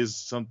 that is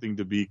something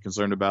to be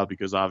concerned about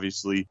because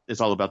obviously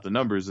it's all about the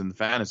numbers in the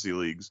fantasy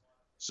leagues.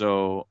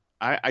 So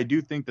I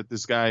do think that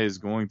this guy is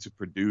going to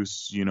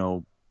produce,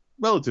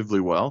 relatively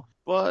well.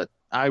 But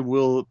I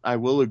will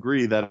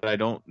agree that I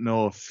don't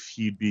know if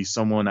he'd be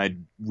someone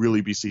I'd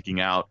really be seeking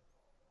out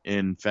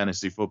in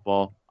fantasy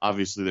football.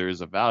 Obviously, there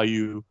is a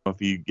value. If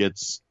he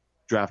gets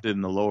drafted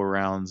in the lower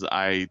rounds,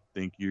 I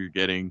think you're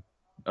getting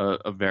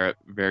a very,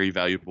 very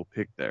valuable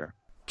pick there.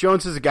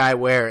 Jones is a guy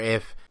where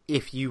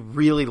if you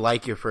really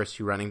like your first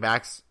two running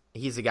backs,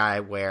 he's a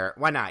guy where,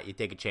 why not? You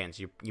take a chance.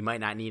 You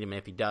might not need him, and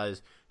if he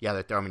does, you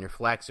either throw him in your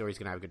flex or he's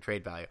going to have a good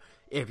trade value.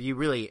 If you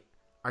really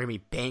are going to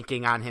be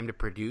banking on him to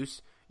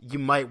produce, you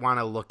might want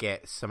to look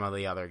at some of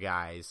the other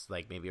guys,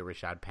 like maybe a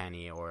Rashad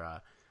Penny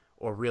or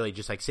really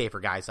just like safer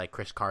guys like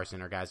Chris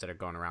Carson or guys that are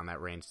going around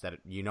that range that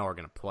are going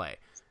to play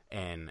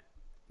and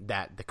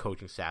that the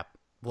coaching staff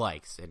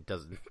likes and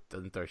doesn't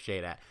throw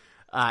shade at.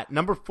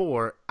 Number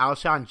 4,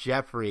 Alshon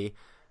Jeffrey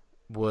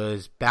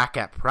was back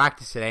at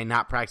practice today,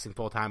 not practicing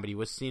full-time, but he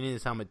was seen in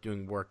his helmet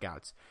doing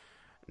workouts.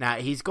 Now,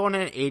 he's going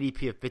in an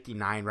ADP of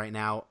 59 right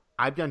now.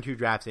 I've done 2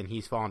 drafts, and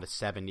he's fallen to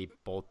 70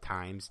 both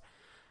times.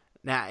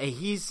 Now,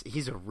 he's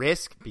a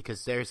risk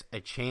because there's a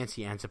chance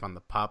he ends up on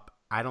the PUP.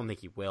 I don't think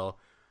he will,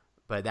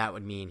 but that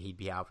would mean he'd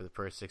be out for the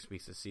first 6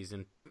 weeks of the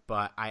season.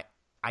 But I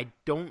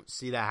don't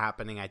see that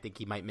happening. I think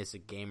he might miss a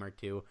game or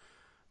two.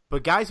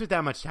 But guys with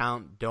that much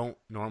talent don't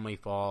normally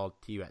fall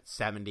to you at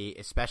 70,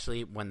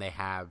 especially when they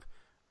have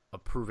a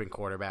proven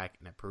quarterback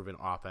and a proven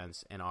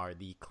offense and are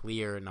the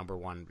clear number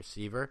 1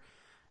 receiver.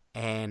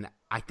 And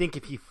I think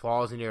if he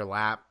falls into your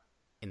lap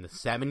in the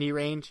 70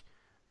 range,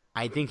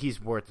 I think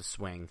he's worth a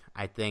swing.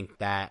 I think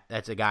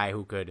that's a guy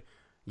who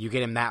you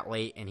get him that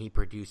late and he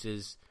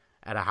produces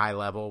at a high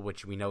level,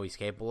 which we know he's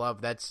capable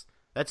of. That's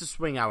a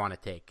swing I want to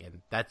take,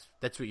 and that's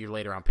what your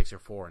later round picks are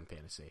for in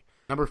fantasy.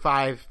 Number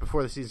 5,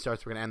 before the season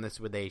starts, we're going to end this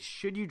with a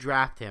should you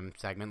draft him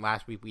segment.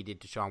 Last week we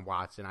did Deshaun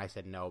Watson. I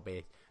said no,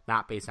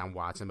 not based on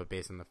Watson, but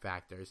based on the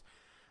factors.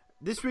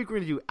 This week we're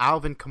going to do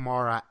Alvin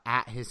Kamara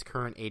at his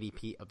current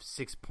ADP of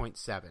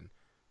 6.7.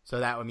 So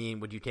that would mean,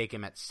 would you take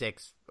him at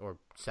 6 or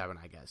 7,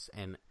 I guess?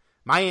 And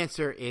my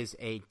answer is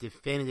a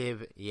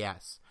definitive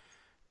yes.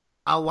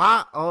 A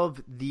lot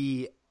of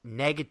the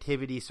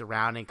negativity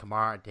surrounding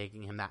Kamara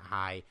taking him that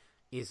high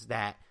is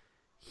that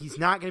he's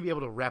not going to be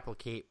able to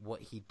replicate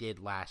what he did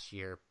last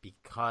year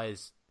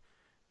because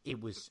it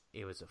was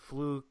a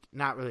fluke.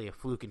 Not really a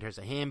fluke in terms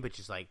of him, but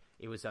just like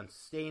it was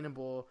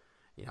unsustainable.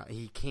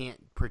 He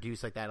can't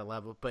produce like that at a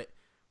level. But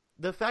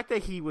the fact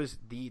that he was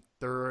the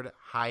 3rd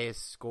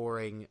highest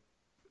scoring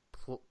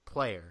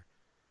player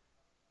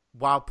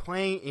while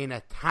playing in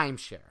a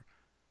timeshare,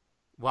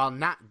 while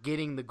not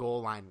getting the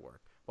goal line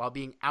work, while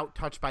being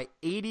out-touched by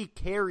 80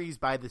 carries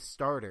by the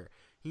starter.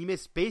 He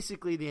missed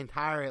basically the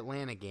entire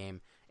Atlanta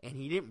game, and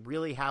he didn't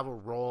really have a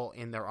role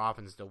in their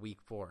offense until week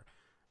 4.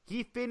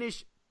 He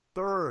finished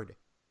 3rd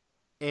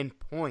in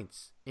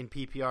points in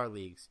PPR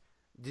leagues.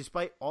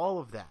 Despite all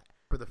of that,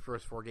 for the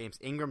first 4 games,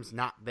 Ingram's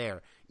not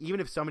there. Even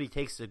if somebody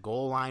takes the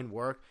goal line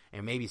work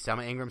and maybe some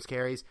of Ingram's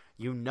carries,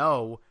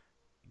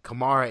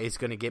 Kamara is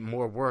going to get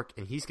more work,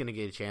 and he's going to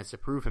get a chance to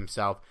prove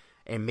himself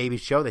and maybe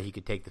show that he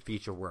could take the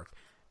feature work.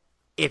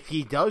 If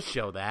he does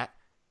show that,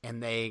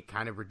 and they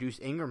kind of reduce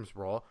Ingram's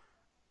role,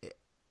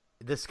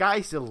 the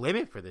sky's the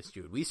limit for this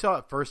dude. We saw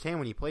it firsthand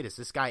when he played us.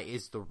 This guy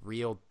is the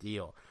real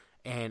deal.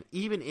 And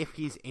even if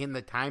he's in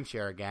the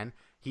timeshare again,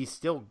 he's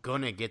still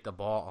going to get the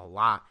ball a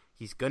lot.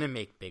 He's going to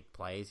make big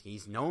plays.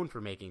 He's known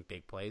for making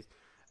big plays.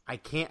 I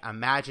can't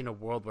imagine a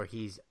world where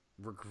he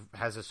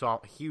has a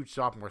huge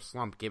sophomore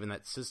slump given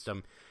that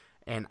system.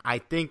 And I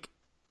think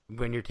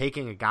when you're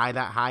taking a guy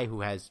that high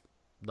who has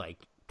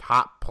like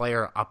top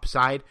player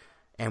upside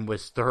and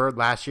was 3rd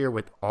last year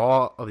with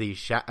all of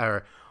these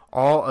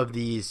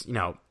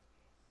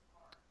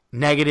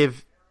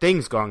negative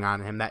things going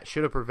on in him that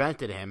should have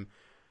prevented him,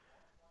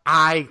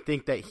 I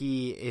think that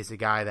he is a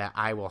guy that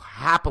I will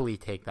happily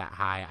take that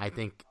high. I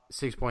think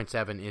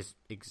 6.7 is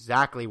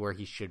exactly where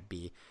he should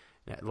be.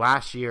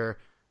 Last year,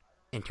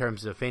 in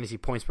terms of fantasy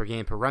points per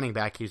game per running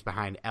back, he was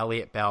behind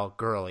Elliott, Bell,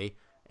 Gurley,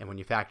 and when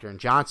you factor in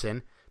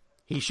Johnson,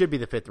 he should be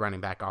the 5th running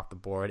back off the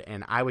board,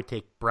 and I would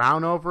take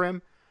Brown over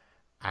him.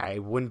 I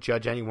wouldn't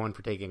judge anyone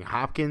for taking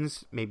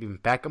Hopkins, maybe even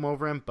Beckham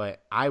over him,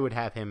 but I would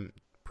have him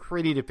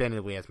pretty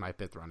definitively as my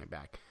 5th running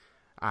back.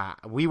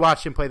 We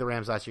watched him play the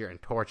Rams last year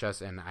and torch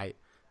us, and I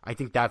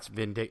think that's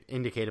been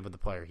indicative of the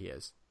player he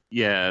is.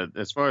 Yeah,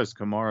 as far as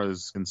Kamara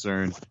is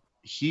concerned,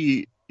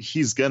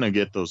 he's going to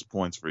get those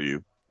points for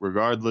you,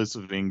 regardless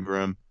of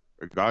Ingram,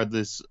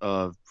 regardless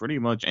of pretty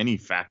much any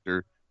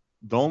factor.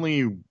 The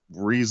only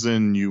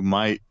reason you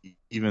might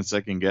even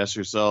second guess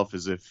yourself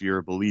is if you're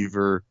a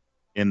believer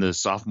in the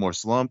sophomore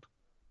slump.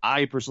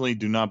 I personally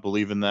do not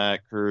believe in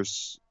that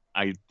curse.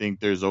 I think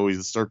there's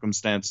always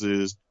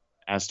circumstances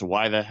as to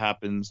why that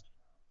happens.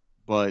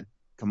 But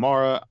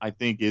Kamara, I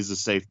think, is a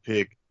safe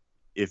pick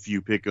if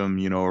you pick him,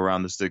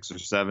 around the 6th or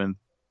 7th,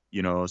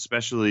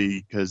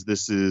 especially because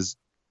this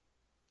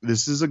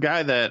is a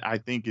guy that I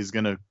think is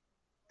going to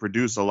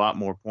produce a lot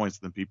more points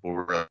than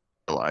people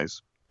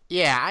realize.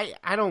 Yeah,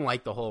 I don't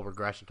like the whole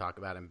regression talk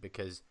about him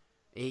because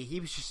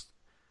he was just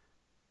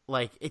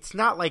like, it's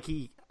not like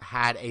he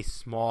had a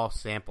small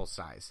sample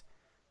size.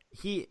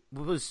 He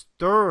was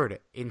third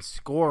in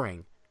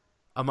scoring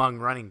among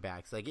running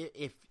backs. Like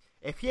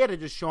if he had a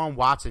Deshaun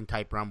Watson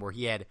type run where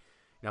he had,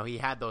 he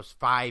had those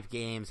 5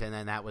 games and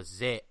then that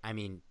was it. I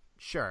mean,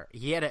 sure,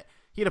 he had a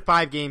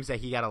 5 games that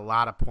he got a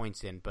lot of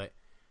points in, but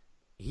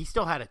he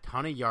still had a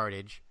ton of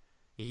yardage.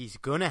 He's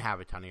gonna have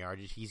a ton of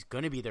yardage. He's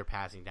gonna be their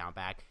passing down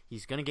back.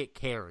 He's gonna get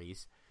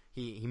carries.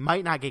 He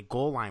might not get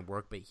goal line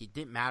work, but he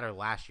didn't matter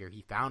last year.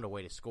 He found a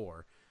way to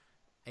score.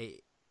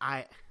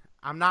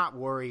 I'm not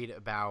worried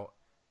about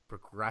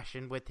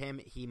progression with him.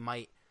 He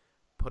might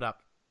put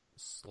up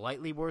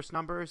slightly worse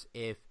numbers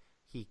if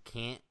he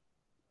can't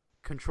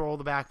control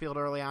the backfield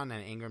early on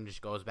and Ingram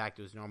just goes back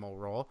to his normal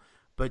role.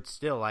 But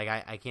still, like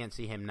I can't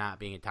see him not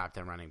being a top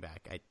 10 running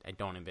back. I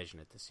don't envision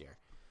it this year.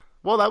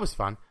 Well, that was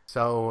fun.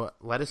 So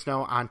let us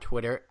know on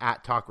Twitter,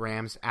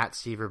 @TalkRams,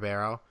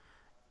 @SteveRibero,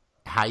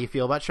 how you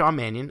feel about Sean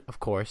Mannion, of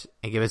course,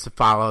 and give us a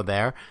follow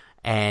there.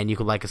 And you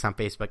can like us on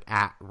Facebook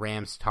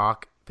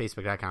 @RamsTalk,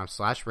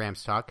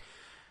 facebook.com/RamsTalk.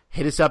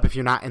 Hit us up if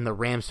you're not in the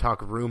Rams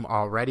Talk room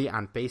already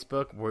on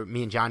Facebook.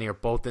 Me and Johnny are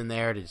both in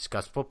there to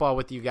discuss football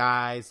with you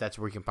guys. That's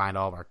where you can find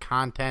all of our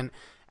content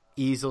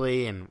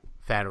easily and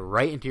fed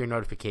right into your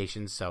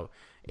notifications. So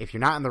if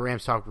you're not in the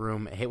Rams Talk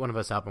room, hit one of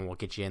us up and we'll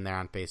get you in there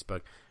on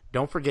Facebook.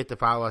 Don't forget to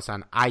follow us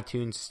on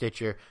iTunes,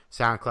 Stitcher,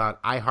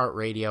 SoundCloud,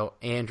 iHeartRadio,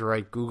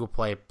 Android, Google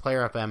Play,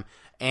 Player FM,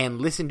 and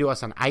listen to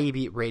us on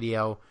IE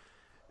Radio.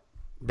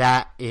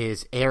 That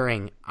is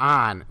airing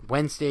on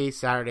Wednesday,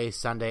 Saturday,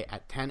 Sunday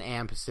at 10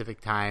 a.m. Pacific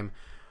time.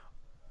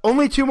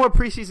 Only 2 more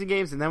preseason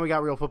games, and then we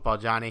got real football,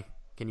 Johnny.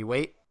 Can you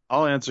wait?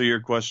 I'll answer your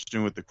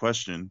question with the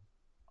question.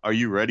 Are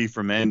you ready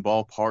for Man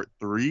Ball Part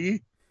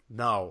 3?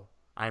 No,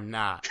 I'm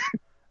not.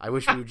 I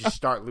wish we would just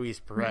start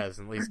Luis Perez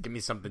and at least give me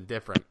something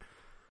different.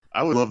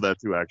 I would love that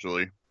too,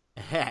 actually.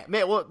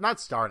 Man, well, not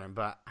start him,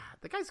 but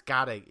the guy's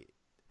got to.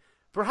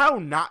 For how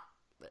not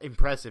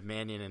impressive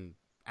Mannion and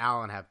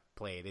Allen have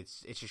played,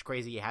 it's just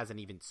crazy he hasn't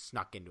even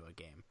snuck into a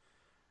game.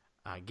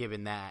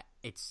 Given that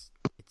it's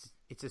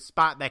a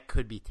spot that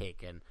could be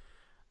taken.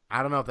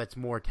 I don't know if that's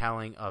more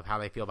telling of how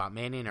they feel about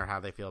Mannion or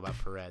how they feel about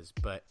Perez,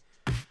 but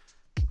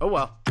oh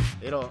well.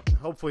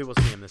 Hopefully we'll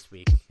see him this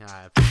week.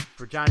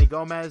 For Johnny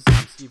Gomez,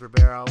 I'm Steve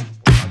Ribeiro.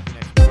 We'll talk to you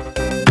next week.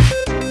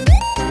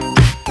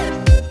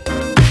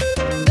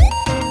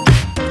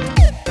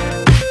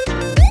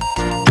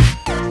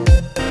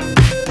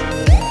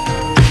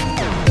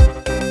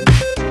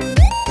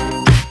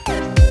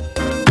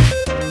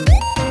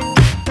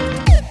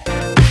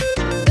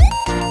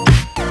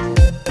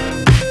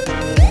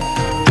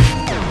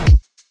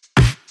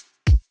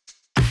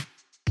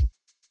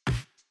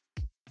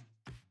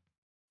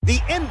 The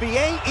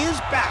NBA is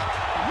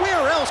back.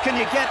 Where else can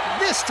you get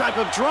this type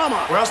of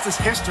drama? Where else does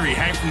history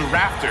hang from the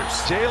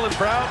rafters? Jaylen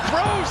Brown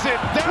throws it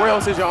down. Where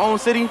else is your own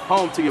city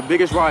home to your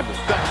biggest rival?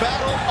 The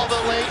Battle of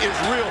the Lake is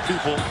real,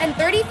 people. And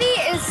 30 feet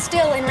is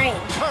still in range.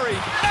 Curry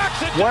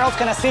knocks it. Where else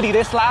can a city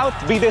this loud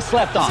be this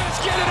slept on?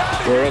 Let's get it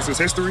out. Where else is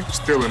history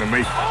still in the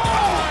making?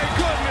 Oh, my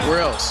goodness. Where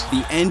else?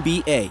 The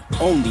NBA,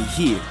 only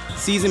here.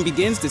 Season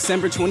begins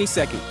December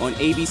 22nd on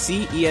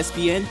ABC,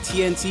 ESPN,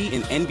 TNT,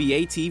 and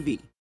NBA TV.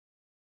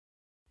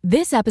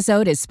 This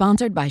episode is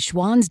sponsored by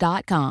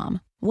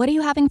Schwans.com. What are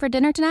you having for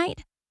dinner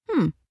tonight?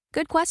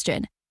 Good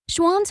question.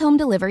 Schwans Home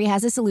Delivery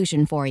has a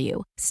solution for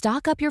you.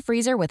 Stock up your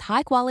freezer with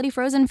high-quality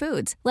frozen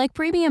foods like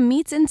premium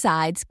meats and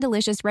sides,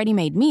 delicious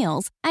ready-made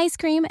meals, ice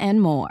cream,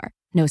 and more.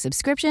 No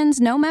subscriptions,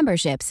 no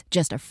memberships,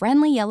 just a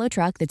friendly yellow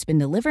truck that's been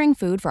delivering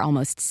food for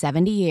almost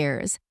 70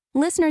 years.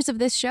 Listeners of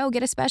this show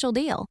get a special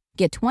deal.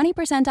 Get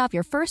 20% off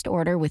your first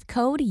order with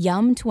code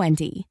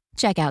YUM20.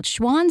 Check out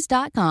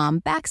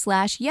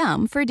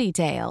schwans.com/yum for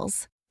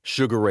details.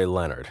 Sugar Ray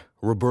Leonard,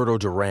 Roberto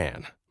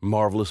Duran,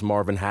 Marvelous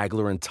Marvin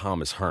Hagler, and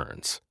Thomas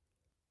Hearns.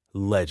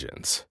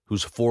 Legends,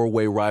 whose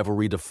four-way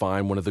rivalry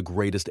defined one of the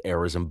greatest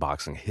eras in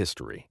boxing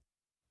history.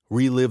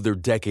 Relive their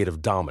decade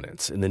of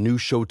dominance in the new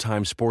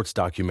Showtime sports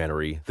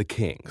documentary, The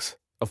Kings,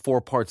 a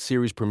 4-part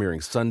series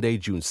premiering Sunday,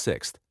 June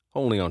 6th,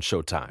 only on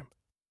Showtime.